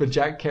 But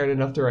Jack cared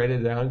enough to write it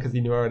down because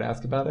he knew I would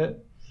ask about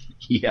it.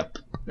 Yep.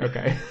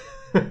 Okay.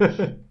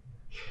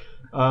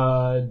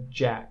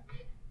 Jack,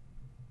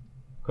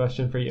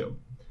 question for you.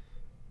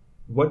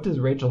 What does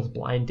Rachel's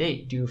blind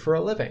date do for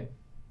a living?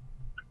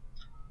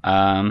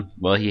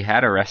 Well, he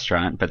had a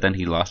restaurant, but then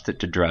he lost it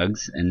to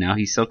drugs, and now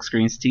he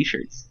silkscreens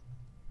t-shirts.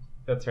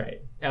 That's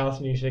right.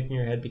 Allison, you're shaking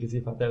your head because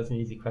you thought that was an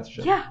easy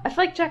question. Yeah, I feel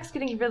like Jack's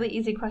getting really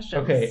easy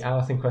questions. Okay,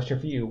 Allison, question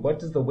for you. What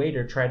does the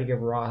waiter try to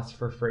give Ross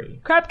for free?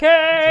 Crab cakes!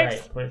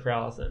 That's right. Point for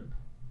Allison.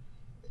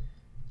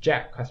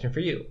 Jack, question for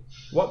you.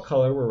 What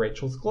color were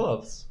Rachel's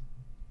gloves?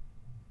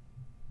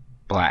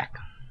 Black.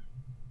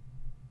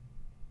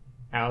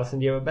 Allison,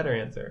 do you have a better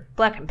answer?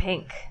 Black and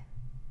pink.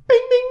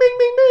 Bing, bing, bing,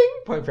 bing, bing.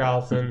 Point for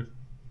Allison.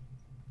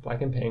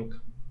 Black and pink.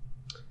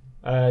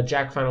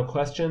 Jack, final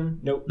question.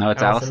 Nope. No,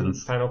 it's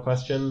Allison's. Final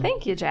question.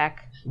 Thank you,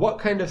 Jack. What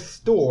kind of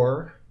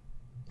store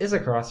is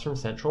across from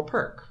Central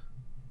Perk?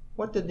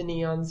 What did the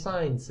neon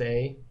sign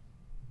say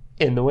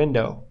in the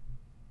window?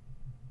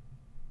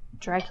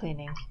 Dry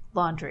cleaning.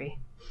 Laundry.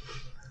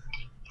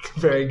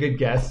 Very good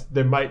guess.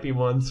 There might be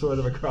one sort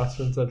of across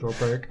from Central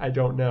Perk. I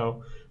don't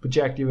know. But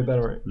Jack, do you have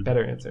a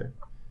better answer?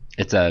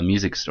 It's a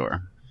music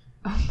store.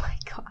 Oh my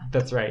god.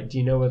 That's right. Do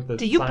you know what the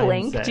Do you sign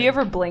blink? said? Do you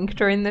ever blink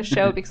during this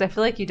show? Because I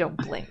feel like you don't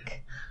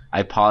blink.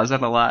 I pause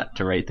it a lot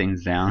to write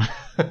things down.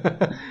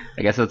 I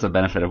guess that's a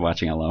benefit of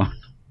watching alone.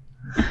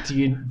 Do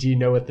you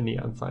know what the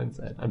neon sign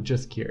said? I'm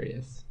just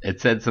curious. It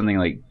said something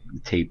like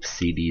tapes,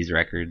 CDs,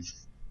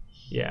 records.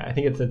 Yeah, I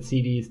think it said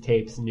CDs,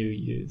 tapes, new,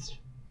 used.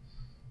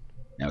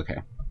 Okay.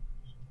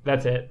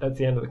 That's it. That's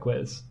the end of the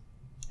quiz.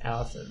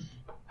 Allison.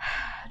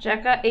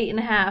 Jack got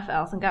 8.5.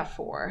 Allison got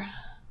 4.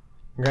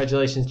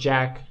 Congratulations,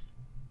 Jack.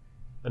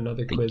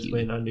 Another Thank quiz you.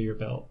 win under your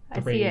belt. The I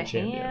see reigning a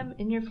champion. ham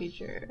in your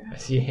future. I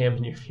see a ham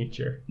in your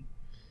future.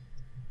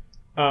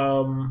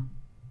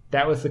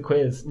 That was the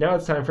quiz. Now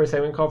it's time for a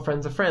segment called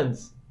Friends of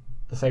Friends.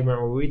 The segment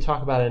where we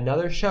talk about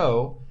another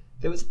show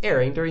that was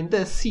airing during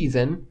this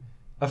season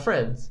of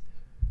Friends.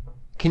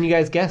 Can you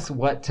guys guess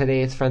what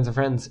today's Friends of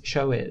Friends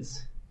show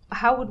is?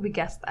 How would we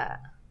guess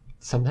that?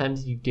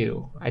 Sometimes you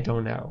do. I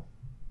don't know.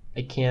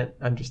 I can't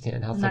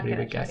understand how I'm not somebody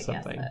gonna would try guess to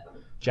guess something. it.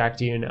 Jack,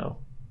 do you know?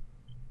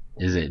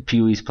 Is it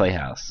Pee-wee's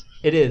Playhouse?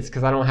 It is,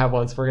 because I don't have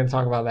one, so we're going to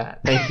talk about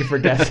that. Thank you for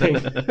guessing.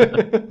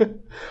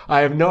 I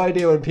have no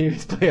idea when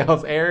Pee-wee's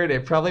Playhouse aired.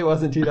 It probably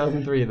was in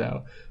 2003,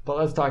 though. But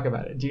let's talk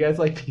about it. Do you guys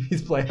like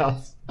Pee-wee's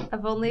Playhouse?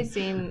 I've only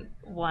seen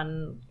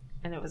one,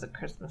 and it was a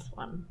Christmas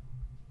one.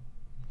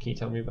 Can you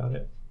tell me about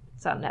it?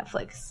 It's on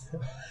Netflix.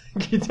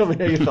 Can you tell me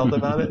how you felt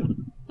about it?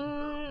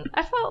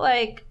 I felt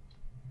like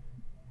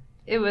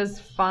it was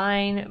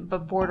fine,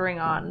 but bordering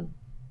on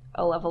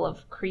a level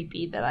of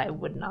creepy that I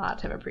would not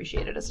have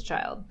appreciated as a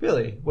child.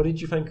 Really? What did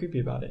you find creepy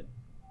about it?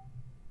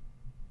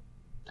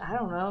 I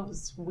don't know. It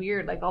was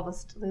weird. Like all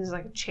this, there's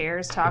like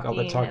chairs talking, Like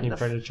all the talking and the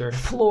furniture.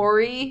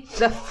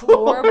 the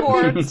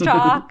floorboards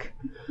talk.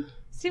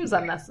 Seems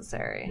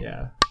unnecessary.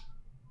 Yeah.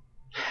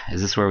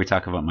 Is this where we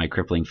talk about my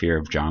crippling fear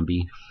of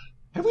zombie?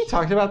 Have we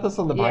talked about this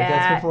on the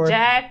podcast before?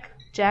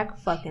 Jack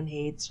fucking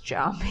hates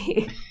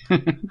zombie.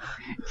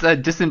 It's a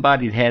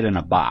disembodied head in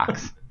a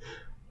box.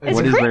 It's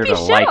What a is there creepy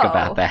to like show.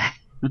 about that?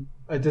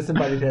 A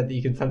disembodied head that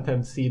you can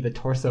sometimes see the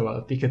torso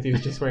of because he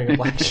was just wearing a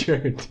black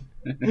shirt.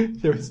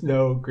 There was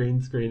no green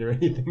screen or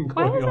anything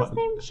Why going is on. his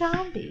name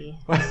Zombie?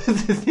 Why is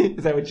his name?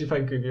 Is that what you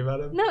find creepy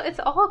about him? No, it's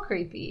all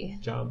creepy.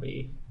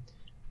 Zombie.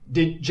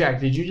 Did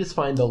you just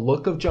find the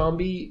look of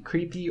Zombie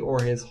creepy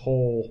or his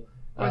whole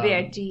Or the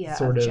idea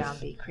sort of of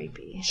Zombie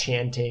creepy.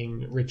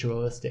 chanting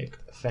ritualistic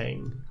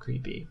thing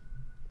creepy?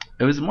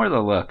 It was more the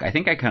look. I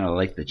think I kind of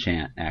liked the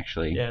chant,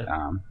 actually. Yeah.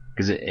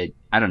 Because it,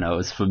 I don't know, it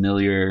was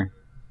familiar.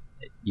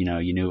 You know,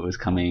 you knew it was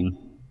coming.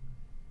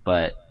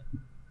 But,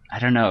 I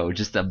don't know,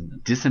 just a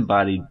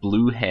disembodied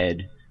blue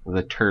head with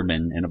a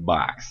turban in a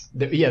box.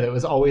 That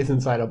was always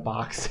inside a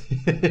box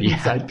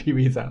inside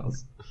Pee-wee's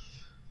house.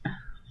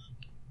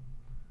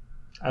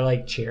 I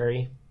like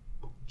Cherry.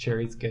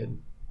 Cherry's good.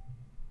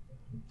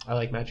 I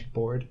like Magic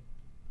Board.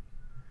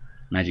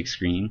 Magic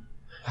Screen.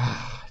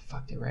 I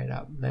fucked it right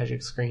up.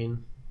 Magic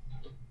Screen.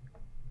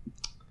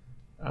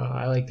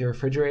 I like the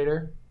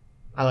refrigerator.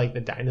 I like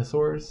the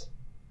dinosaurs.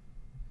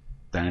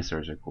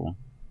 Dinosaurs are cool.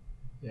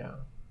 Yeah.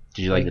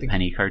 Did you like the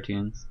Penny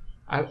cartoons?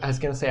 I was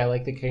going to say I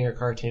like the King of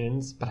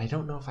Cartoons, but I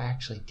don't know if I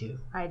actually do.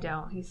 I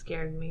don't. He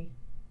scared me.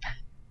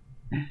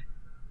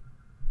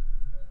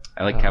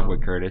 I like Cowboy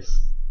Curtis.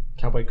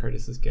 Cowboy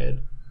Curtis is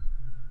good.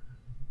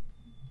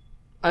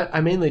 I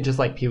mainly just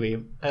like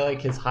Pee-wee. I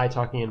like his high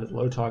talking and his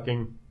low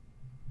talking.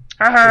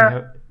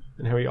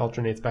 And how he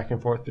alternates back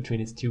and forth between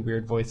his two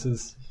weird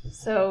voices.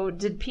 So,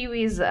 did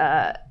Pee-wee's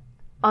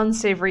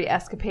unsavory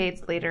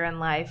escapades later in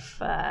life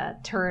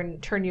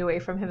turn you away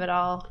from him at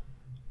all?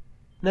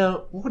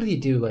 No. What did he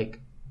do? Like,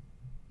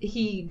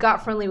 he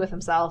got friendly with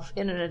himself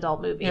in an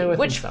adult movie. Yeah, with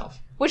himself.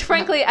 Which,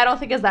 frankly, I don't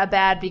think is that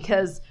bad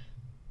because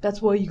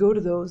that's why you go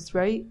to those,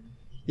 right?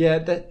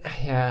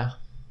 Yeah.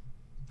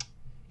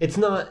 It's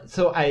not.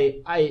 So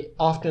I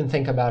often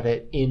think about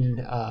it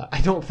in.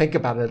 I don't think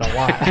about it a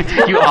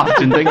lot. You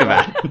often think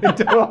about it. I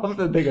don't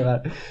often think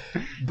about it.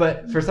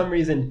 But for some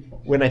reason,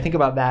 when I think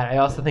about that, I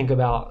also think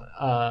about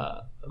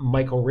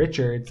Michael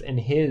Richards and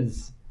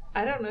his.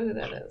 I don't know who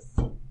that is.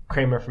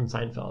 Kramer from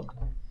Seinfeld,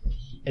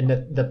 and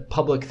the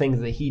public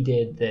things that he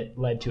did that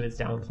led to his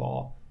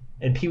downfall.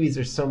 And Pee-wee's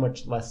are so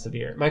much less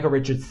severe. Michael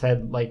Richards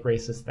said like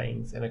racist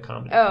things in a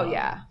comedy. Oh club,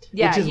 yeah,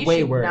 which is you way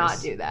should worse. Not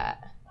do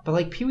that. But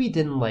like Pee-wee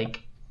didn't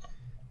like.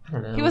 I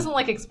don't know. He wasn't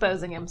like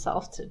exposing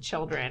himself to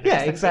children. Yeah, or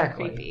something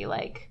exactly. Creepy.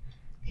 Like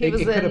he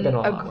was could have in been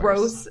a lot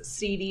gross, worse.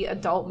 seedy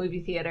adult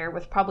movie theater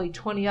with probably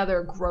 20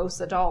 other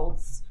gross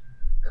adults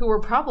who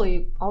were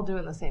probably all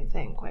doing the same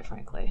thing. Quite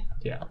frankly.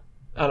 Yeah,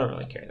 I don't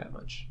really care that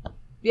much.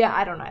 Yeah,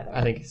 I don't either.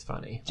 I think he's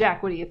funny.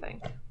 Jack, what do you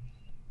think?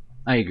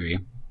 I agree.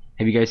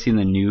 Have you guys seen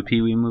the new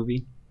Pee-wee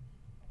movie?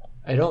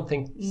 I don't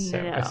think so.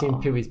 No. I've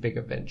seen Pee-wee's Big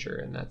Adventure,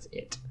 and that's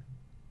it.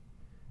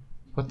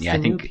 What's Yeah, the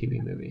I new think-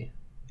 Pee-wee movie?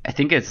 I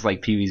think it's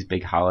like Pee-wee's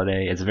Big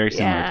Holiday. It's a very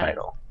similar Yeah.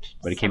 title,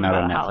 but it came Something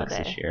out on about Netflix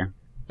holiday. this year.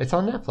 It's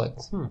on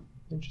Netflix.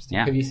 Interesting.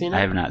 Yeah. Have you seen it?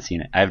 I have not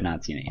seen it. I have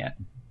not seen it yet.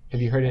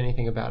 Have you heard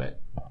anything about it?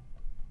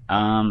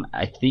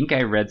 I think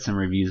I read some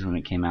reviews when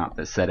it came out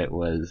that said it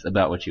was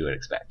about what you would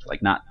expect.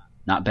 Like not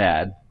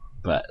bad,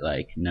 but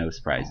like no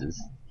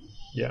surprises.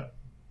 Yeah.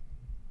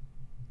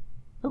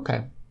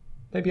 Okay.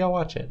 Maybe I'll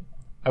watch it.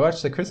 I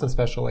watched the Christmas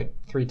special like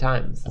 3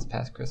 times this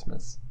past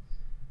Christmas.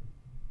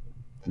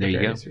 For There you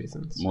go. various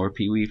reasons. More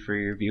Pee-wee for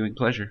your viewing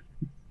pleasure.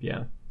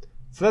 Yeah.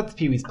 So that's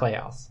Pee-wee's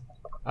Playhouse.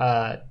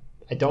 I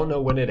don't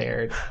know when it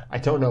aired. I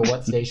don't know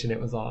what station it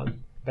was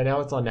on. But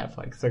now it's on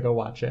Netflix, so go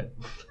watch it.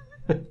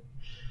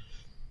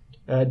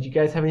 Do you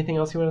guys have anything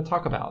else you want to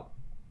talk about?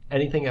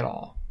 Anything at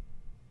all?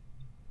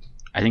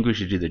 I think we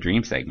should do the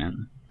dream segment.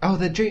 Oh,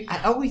 the dream.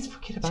 I always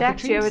forget about Jack,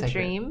 the do dream you have a segment.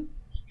 dream?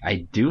 I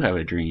do have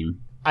a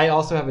dream. I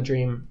also have a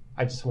dream.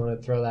 I just want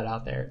to throw that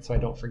out there so I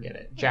don't forget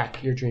it.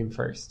 Jack, your dream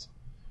first.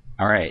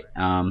 All right.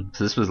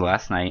 So this was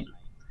last night.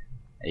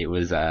 It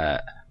was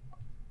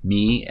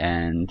me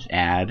and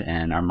Ad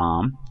and our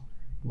mom,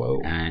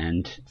 Whoa.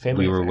 and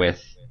Family we were affair.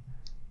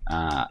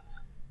 with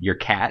your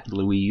cat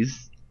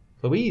Louise.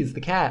 Louise,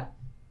 the cat.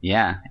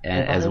 Yeah,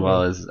 as remember.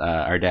 well as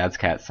our dad's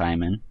cat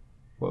Simon.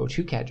 Whoa,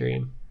 2-cat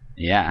dream.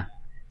 Yeah.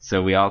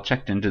 So we all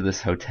checked into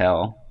this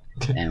hotel,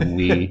 and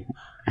we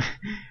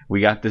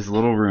got this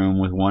little room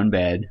with 1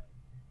 bed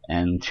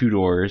and 2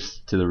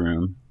 doors to the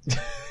room.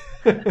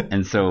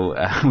 And so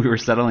we were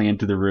settling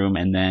into the room,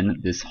 and then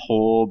this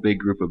whole big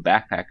group of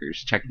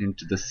backpackers checked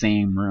into the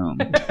same room,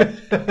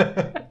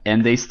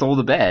 and they stole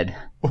the bed.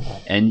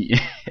 And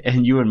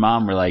you and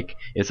Mom were like,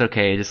 "It's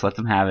okay, just let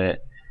them have it."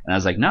 And I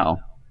was like, "No."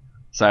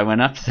 So I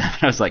went up to them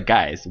and I was like,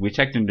 "Guys, we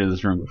checked into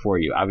this room before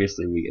you.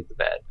 Obviously, we get the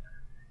bed."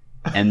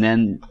 And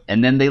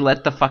then they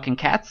let the fucking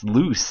cats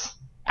loose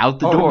out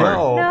the door.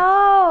 No.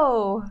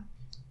 No.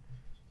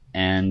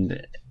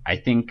 And I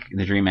think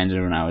the dream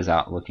ended when I was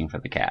out looking for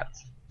the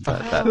cats.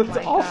 But Oh That's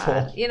my awful.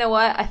 God. You know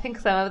what? I think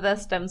some of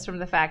this stems from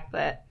the fact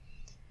that.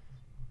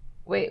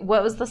 Wait,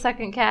 what was the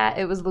second cat?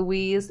 It was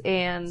Louise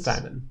and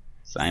Simon.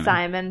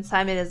 Simon.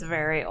 Simon is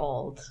very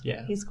old.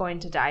 Yeah. He's going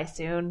to die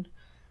soon.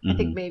 I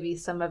think maybe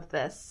some of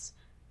this.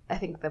 I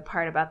think the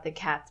part about the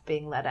cats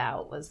being let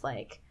out was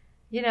like,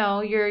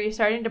 you're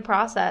starting to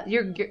process.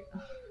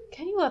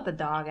 Can you let the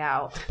dog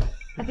out?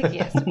 I think he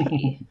has to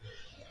pee.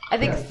 I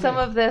think some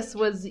of this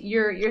was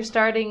you're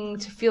starting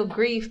to feel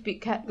grief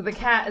because the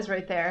cat is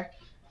right there.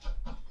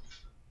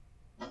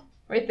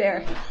 Right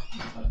there.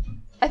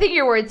 I think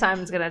you're worried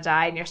Simon's going to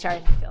die and you're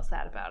starting to feel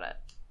sad about it.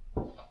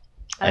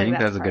 I think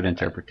that's a part good of it.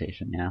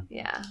 interpretation, yeah.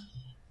 Yeah.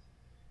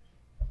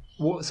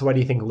 Well, so why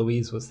do you think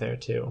Louise was there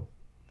too?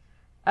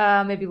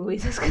 Maybe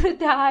Louise is going to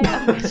die.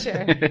 I'm not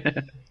sure.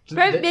 Just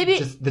Right, maybe-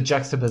 just the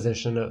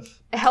juxtaposition of,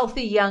 A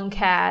healthy young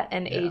cat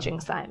and Yeah. aging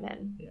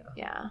Simon. Yeah.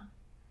 Yeah.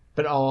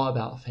 but all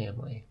about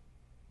family.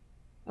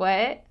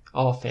 What?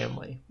 All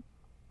family.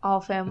 All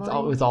family?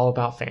 It was all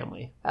about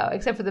family. Oh,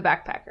 except for the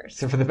backpackers.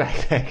 Except for the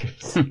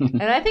backpackers.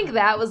 And I think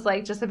that was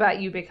like just about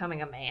you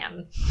becoming a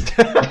man.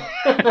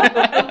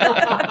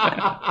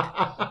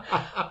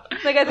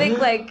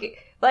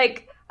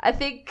 Like, I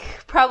think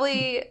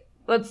probably,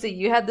 let's see,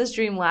 you had this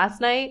dream last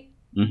night.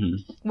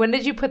 Mm-hmm. When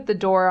did you put the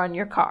door on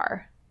your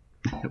car?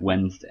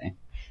 Wednesday.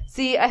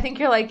 See, I think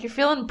you're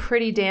feeling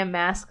pretty damn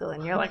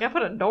masculine. You're like, I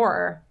put a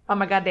door on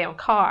my goddamn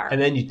car.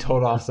 And then you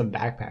told off some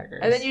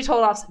backpackers.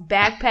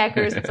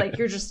 It's like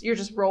you're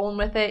just rolling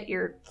with it.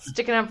 You're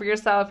sticking up for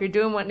yourself. You're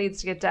doing what needs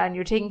to get done.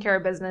 You're taking care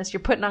of business. You're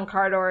putting on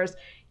car doors.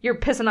 You're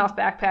pissing off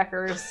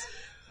backpackers.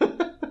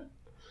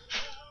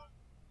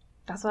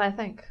 That's what I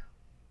think.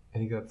 I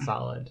think that's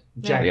solid.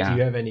 Jack, Yeah. do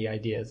you have any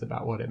ideas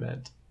about what it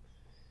meant?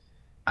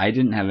 I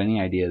didn't have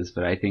any ideas,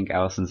 but I think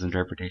Allison's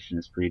interpretation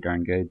is pretty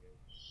darn good.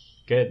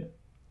 Good.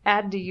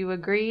 Ad, do you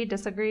agree?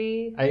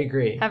 Disagree? I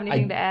agree. Have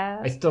anything to add?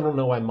 I still don't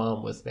know why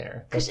Mom was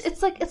there. Because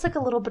it's like a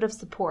little bit of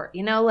support,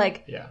 you know,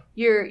 like Yeah.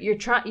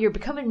 you're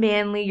becoming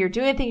manly, you're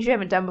doing things you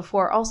haven't done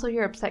before. Also,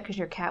 you're upset because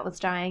your cat was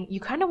dying.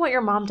 You kind of want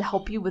your mom to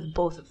help you with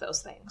both of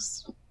those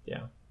things.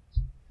 Yeah.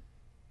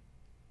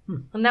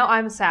 And now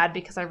I'm sad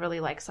because I really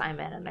like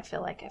Simon, and I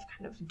feel like I've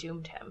kind of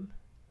doomed him.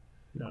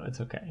 No,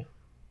 it's okay.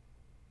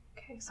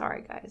 Okay,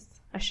 sorry guys,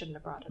 I shouldn't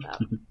have brought it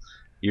up.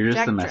 You're just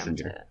Jack the dreamt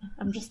messenger. it.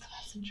 I'm just the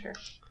messenger.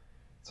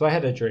 So I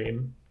had a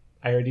dream.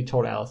 I already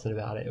told Allison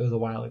about it. It was a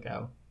while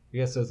ago. I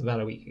guess it was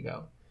about a week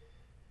ago.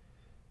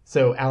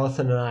 So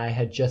Allison and I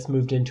had just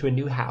moved into a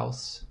new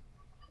house.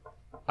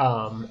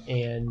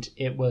 And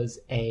it was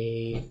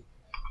a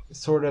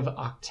sort of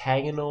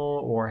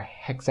octagonal or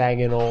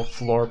hexagonal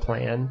floor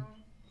plan.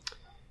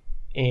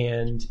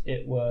 And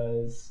it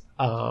was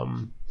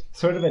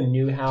sort of a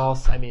new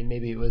house. I mean,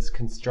 maybe it was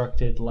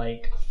constructed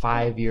like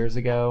 5 years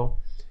ago.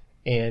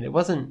 And it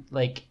wasn't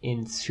like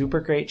in super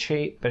great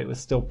shape, but it was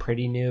still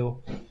pretty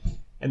new.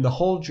 And the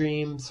whole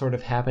dream sort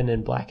of happened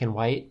in black and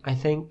white, I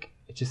think.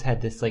 It just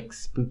had this like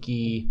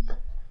spooky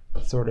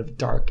sort of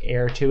dark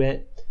air to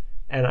it.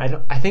 And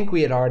I think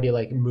we had already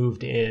like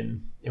moved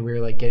in and we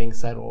were like getting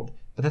settled.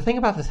 But the thing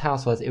about this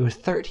house was it was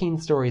 13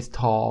 stories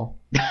tall.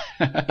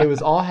 It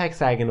was all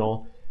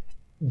hexagonal.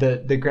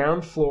 The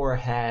ground floor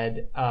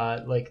had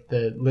like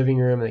the living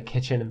room and the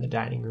kitchen and the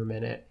dining room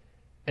in it.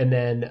 And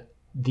then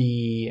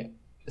the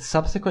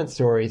subsequent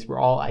stories were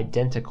all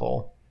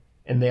identical,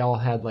 and they all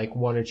had like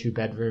 1 or 2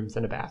 bedrooms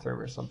and a bathroom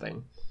or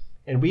something.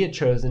 And we had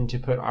chosen to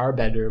put our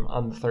bedroom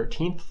on the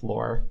 13th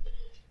floor,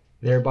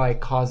 thereby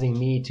causing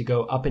me to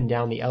go up and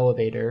down the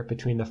elevator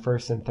between the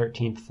 1st and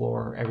 13th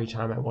floor every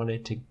time I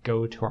wanted to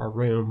go to our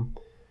room.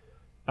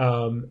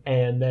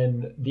 And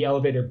then the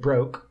elevator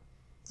broke,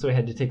 so I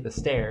had to take the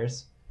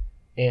stairs.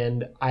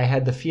 And I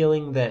had the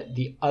feeling that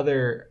the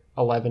other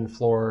 11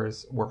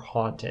 floors were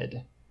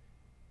haunted.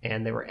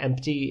 And they were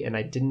empty, and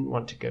I didn't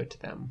want to go to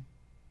them.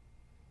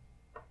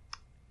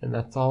 And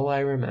that's all I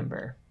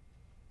remember.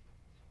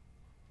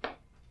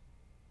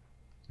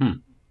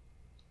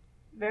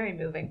 Very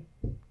moving.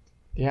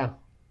 Yeah.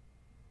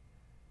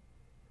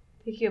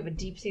 I think you have a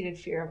deep-seated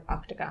fear of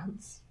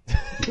octagons.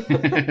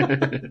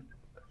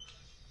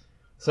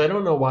 So I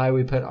don't know why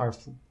we put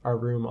our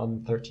room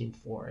on the 13th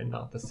floor and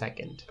not the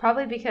 2nd.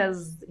 Probably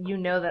because you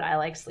know that I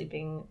like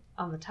sleeping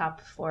on the top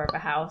floor of a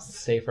house.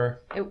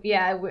 Safer. I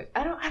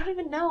don't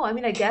even know. I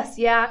mean, I guess,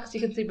 yeah, because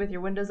you can sleep with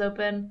your windows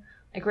open.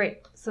 Like,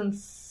 right,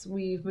 since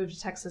we've moved to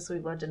Texas,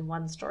 we've lived in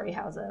 1-story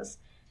houses.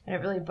 And it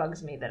really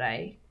bugs me that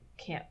I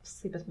can't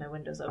sleep with my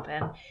windows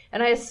open.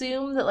 And I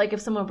assume that, like,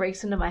 if someone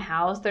breaks into my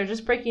house, they're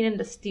just breaking in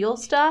to steal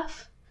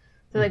stuff.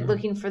 They're, like,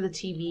 looking for the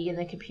TV and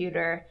the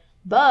computer.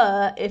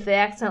 But if they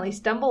accidentally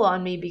stumble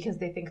on me because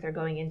they think they're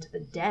going into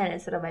the den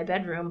instead of my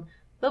bedroom,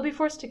 they'll be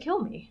forced to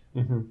kill me.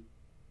 Mm-hmm.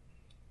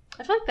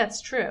 I feel like that's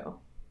true.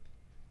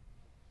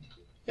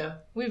 Yeah.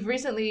 We've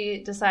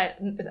recently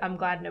decided, I'm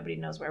glad nobody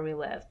knows where we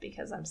live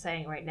because I'm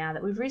saying right now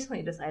that we've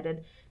recently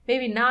decided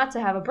maybe not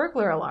to have a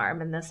burglar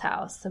alarm in this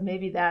house. So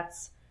maybe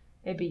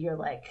you're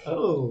like,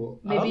 you're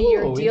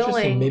interesting.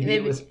 dealing. Maybe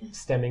it was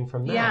stemming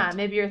from that. Yeah,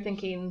 maybe you're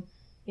thinking,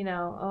 you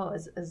know,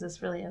 is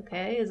this really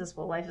okay? Is this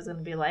what life is going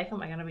to be like?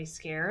 Am I going to be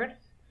scared?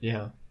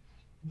 Yeah.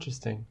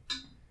 Interesting.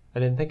 I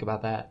didn't think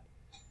about that.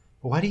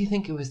 Why do you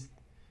think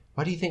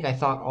I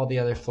thought all the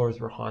other floors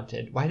were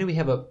haunted? Why do we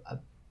have a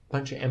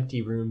bunch of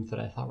empty rooms that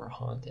I thought were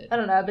haunted? I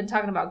don't know. I've been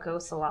talking about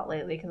ghosts a lot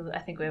lately because I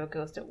think we have a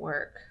ghost at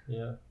work.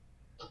 Yeah.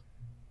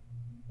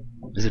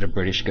 Is it a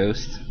British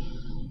ghost?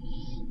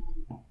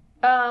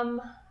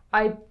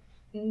 I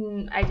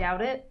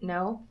doubt it.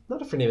 No.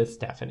 Not if her name is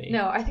Stephanie.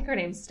 No, I think her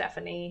name's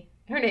Stephanie.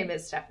 Her name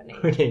is Stephanie.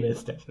 Her name is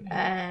Stephanie.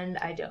 And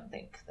I don't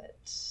think that,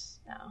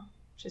 no.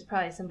 She's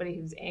probably somebody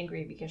who's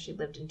angry because she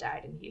lived and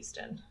died in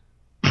Houston.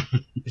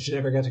 She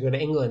never got to go to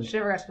England. She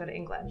never got to go to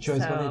England. She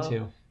always wanted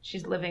to.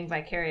 She's living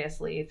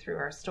vicariously through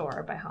our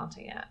store by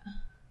haunting it.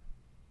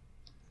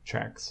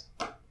 Tracks.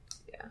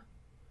 Yeah.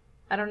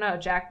 I don't know.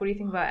 Jack, what do you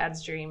think about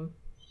Ad's dream?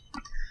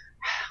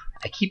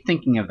 I keep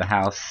thinking of the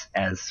house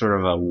as sort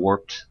of a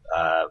warped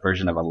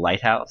version of a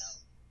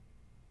lighthouse.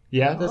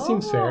 Yeah, that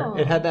seems fair.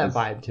 It had that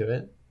vibe to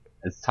it.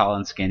 It's tall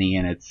and skinny,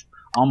 and it's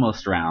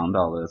almost round,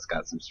 although it's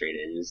got some straight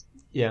edges.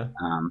 Yeah.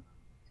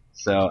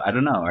 So I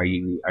don't know. Are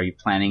you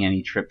planning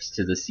any trips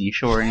to the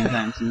seashore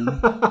anytime soon?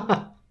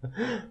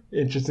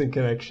 Interesting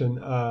connection.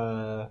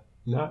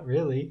 Not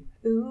really.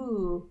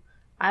 Ooh,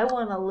 I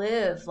want to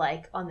live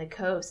like on the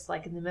coast,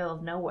 like in the middle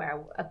of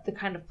nowhere, the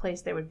kind of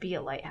place there would be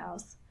a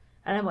lighthouse.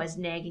 And I'm always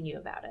nagging you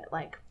about it,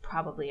 like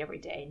probably every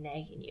day,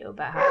 nagging you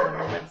about how I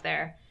want to live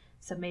there.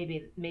 So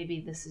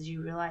maybe this is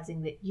you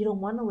realizing that you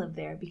don't want to live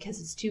there because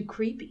it's too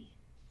creepy.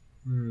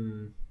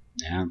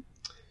 Yeah.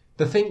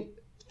 The thing,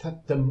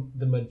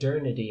 the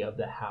modernity of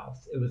the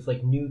house, it was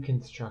like new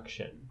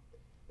construction.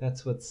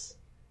 That's what's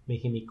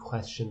making me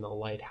question the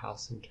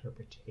lighthouse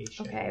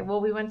interpretation. Okay,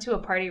 well, we went to a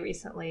party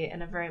recently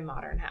in a very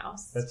modern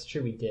house. That's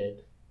true, we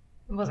did.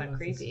 It wasn't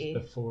creepy.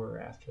 Before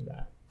or after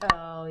that?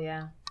 Oh,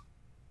 yeah.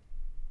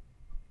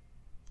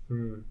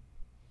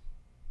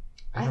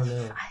 I don't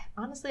know.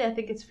 Honestly, I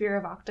think it's fear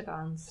of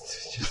octagons.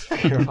 It's just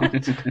fear of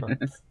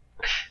octagons.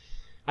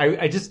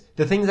 I just,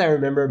 the things I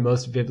remember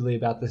most vividly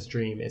about this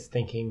dream is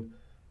thinking,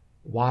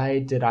 why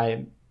did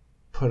I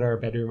put our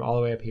bedroom all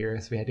the way up here?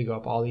 So we had to go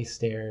up all these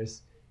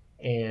stairs.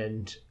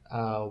 And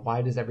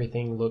why does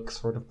everything look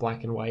sort of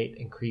black and white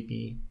and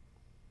creepy?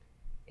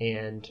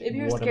 And maybe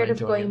you're what scared am I of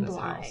doing going in this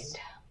blind. house?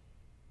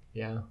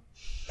 Yeah.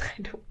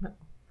 I don't know.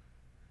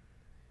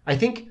 I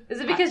think...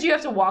 Is it because you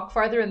have to walk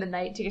farther in the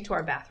night to get to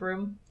our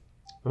bathroom?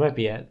 That might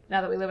be it.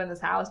 Now that we live in this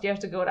house, you have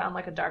to go down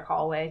like a dark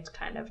hallway to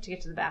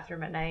get to the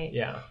bathroom at night.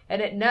 Yeah.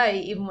 And at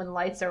night, even when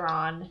lights are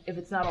on, if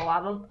it's not a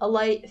lot of a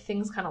light,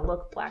 things kind of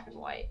look black and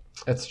white.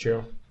 That's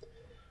true.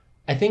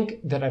 I think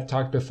that I've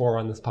talked before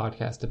on this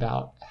podcast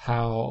about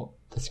how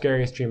the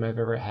scariest dream I've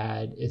ever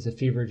had is a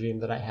fever dream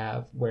that I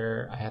have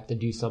where I have to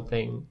do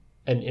something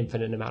an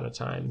infinite amount of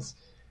times.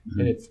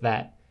 And it's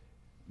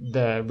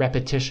the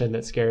repetition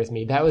that scares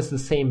me. That was the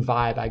same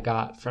vibe I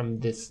got from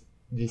these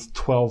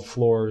 12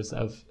 floors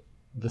of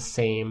the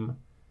same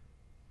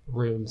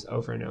rooms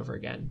over and over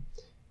again.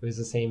 It was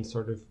the same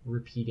sort of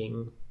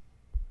repeating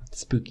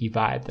spooky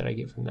vibe that I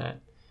get from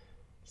that.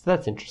 So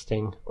that's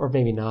interesting. Or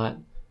maybe not.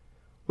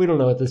 We don't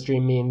know what this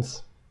dream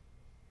means.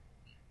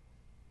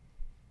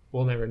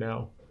 We'll never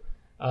know.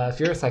 If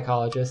you're a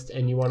psychologist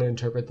and you want to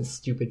interpret this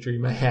stupid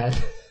dream I had,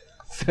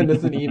 send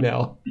us an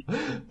email.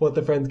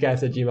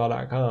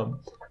 whatthefriendscast@gmail.com.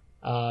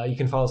 You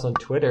can follow us on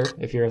Twitter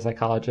if you're a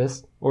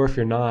psychologist, or if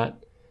you're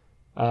not,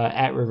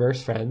 at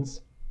Reverse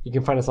Friends. You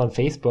can find us on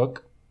Facebook,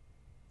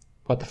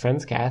 What the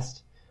Friends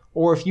Cast.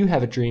 Or if you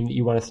have a dream that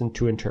you want us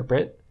to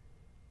interpret,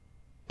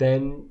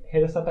 then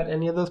hit us up at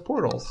any of those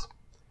portals.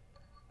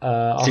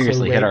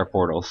 Seriously, hit our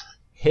portals.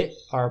 Hit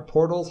our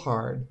portals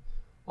hard.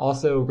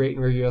 Also, rate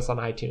and review us on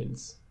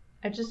iTunes.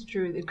 I just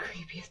drew the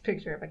creepiest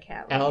picture of a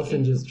cat lady.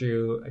 Allison just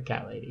drew a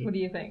cat lady. What do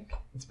you think?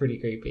 It's pretty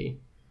creepy.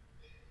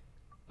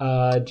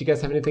 Do you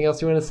guys have anything else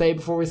you want to say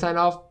before we sign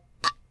off?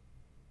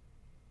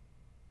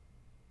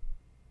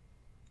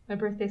 My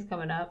birthday's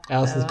coming up.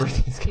 Allison's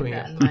birthday's coming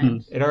up. Keep that in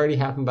mind. It already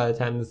happened by the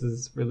time this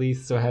is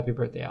released, so happy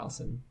birthday,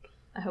 Allison.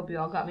 I hope you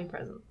all got me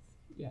presents.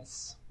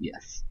 Yes.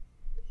 Yes.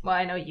 Well,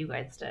 I know you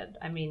guys did.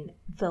 I mean,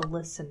 the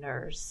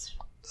listeners.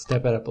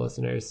 Step it up,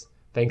 listeners.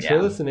 Thanks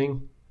for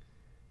listening.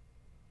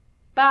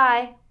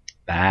 Bye.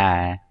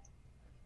 Bye.